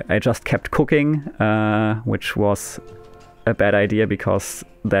 I just kept cooking, which was a bad idea, because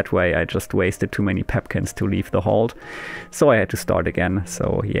that way I just wasted too many pepkins to leave the hold. So I had to start again.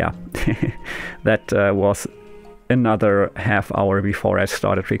 So yeah, that was... another half hour before I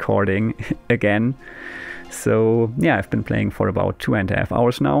started recording again. So yeah, I've been playing for about 2.5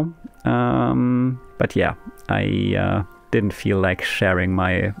 hours now. But yeah, I didn't feel like sharing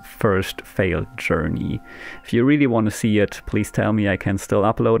my first failed journey. If you really want to see it, please tell me. I can still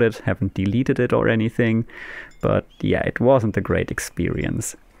upload it. Haven't deleted it or anything. But yeah, it wasn't a great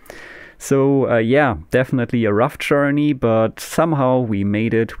experience. So yeah, definitely a rough journey, but somehow we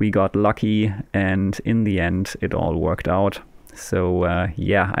made it, we got lucky, and in the end it all worked out. So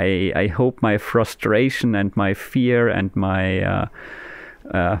yeah, I hope my frustration and my fear and my,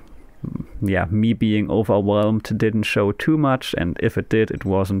 yeah, me being overwhelmed didn't show too much, and if it did, it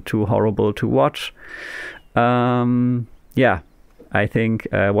wasn't too horrible to watch. Yeah. I think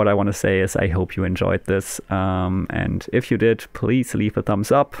what I want to say is I hope you enjoyed this, and if you did, please leave a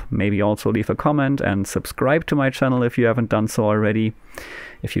thumbs up, maybe also leave a comment and subscribe to my channel if you haven't done so already.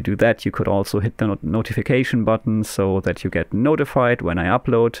 If you do that, you could also hit the notification button so that you get notified when I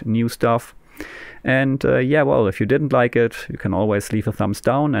upload new stuff. And yeah, well, if you didn't like it, you can always leave a thumbs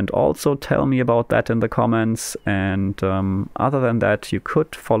down and also tell me about that in the comments. And other than that, you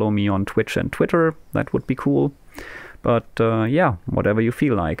could follow me on Twitch and Twitter. That would be cool. But yeah, whatever you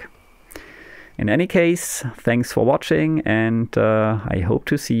feel like. In any case, thanks for watching, and I hope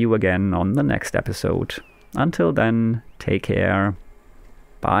to see you again on the next episode. Until then, take care.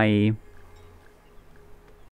 Bye.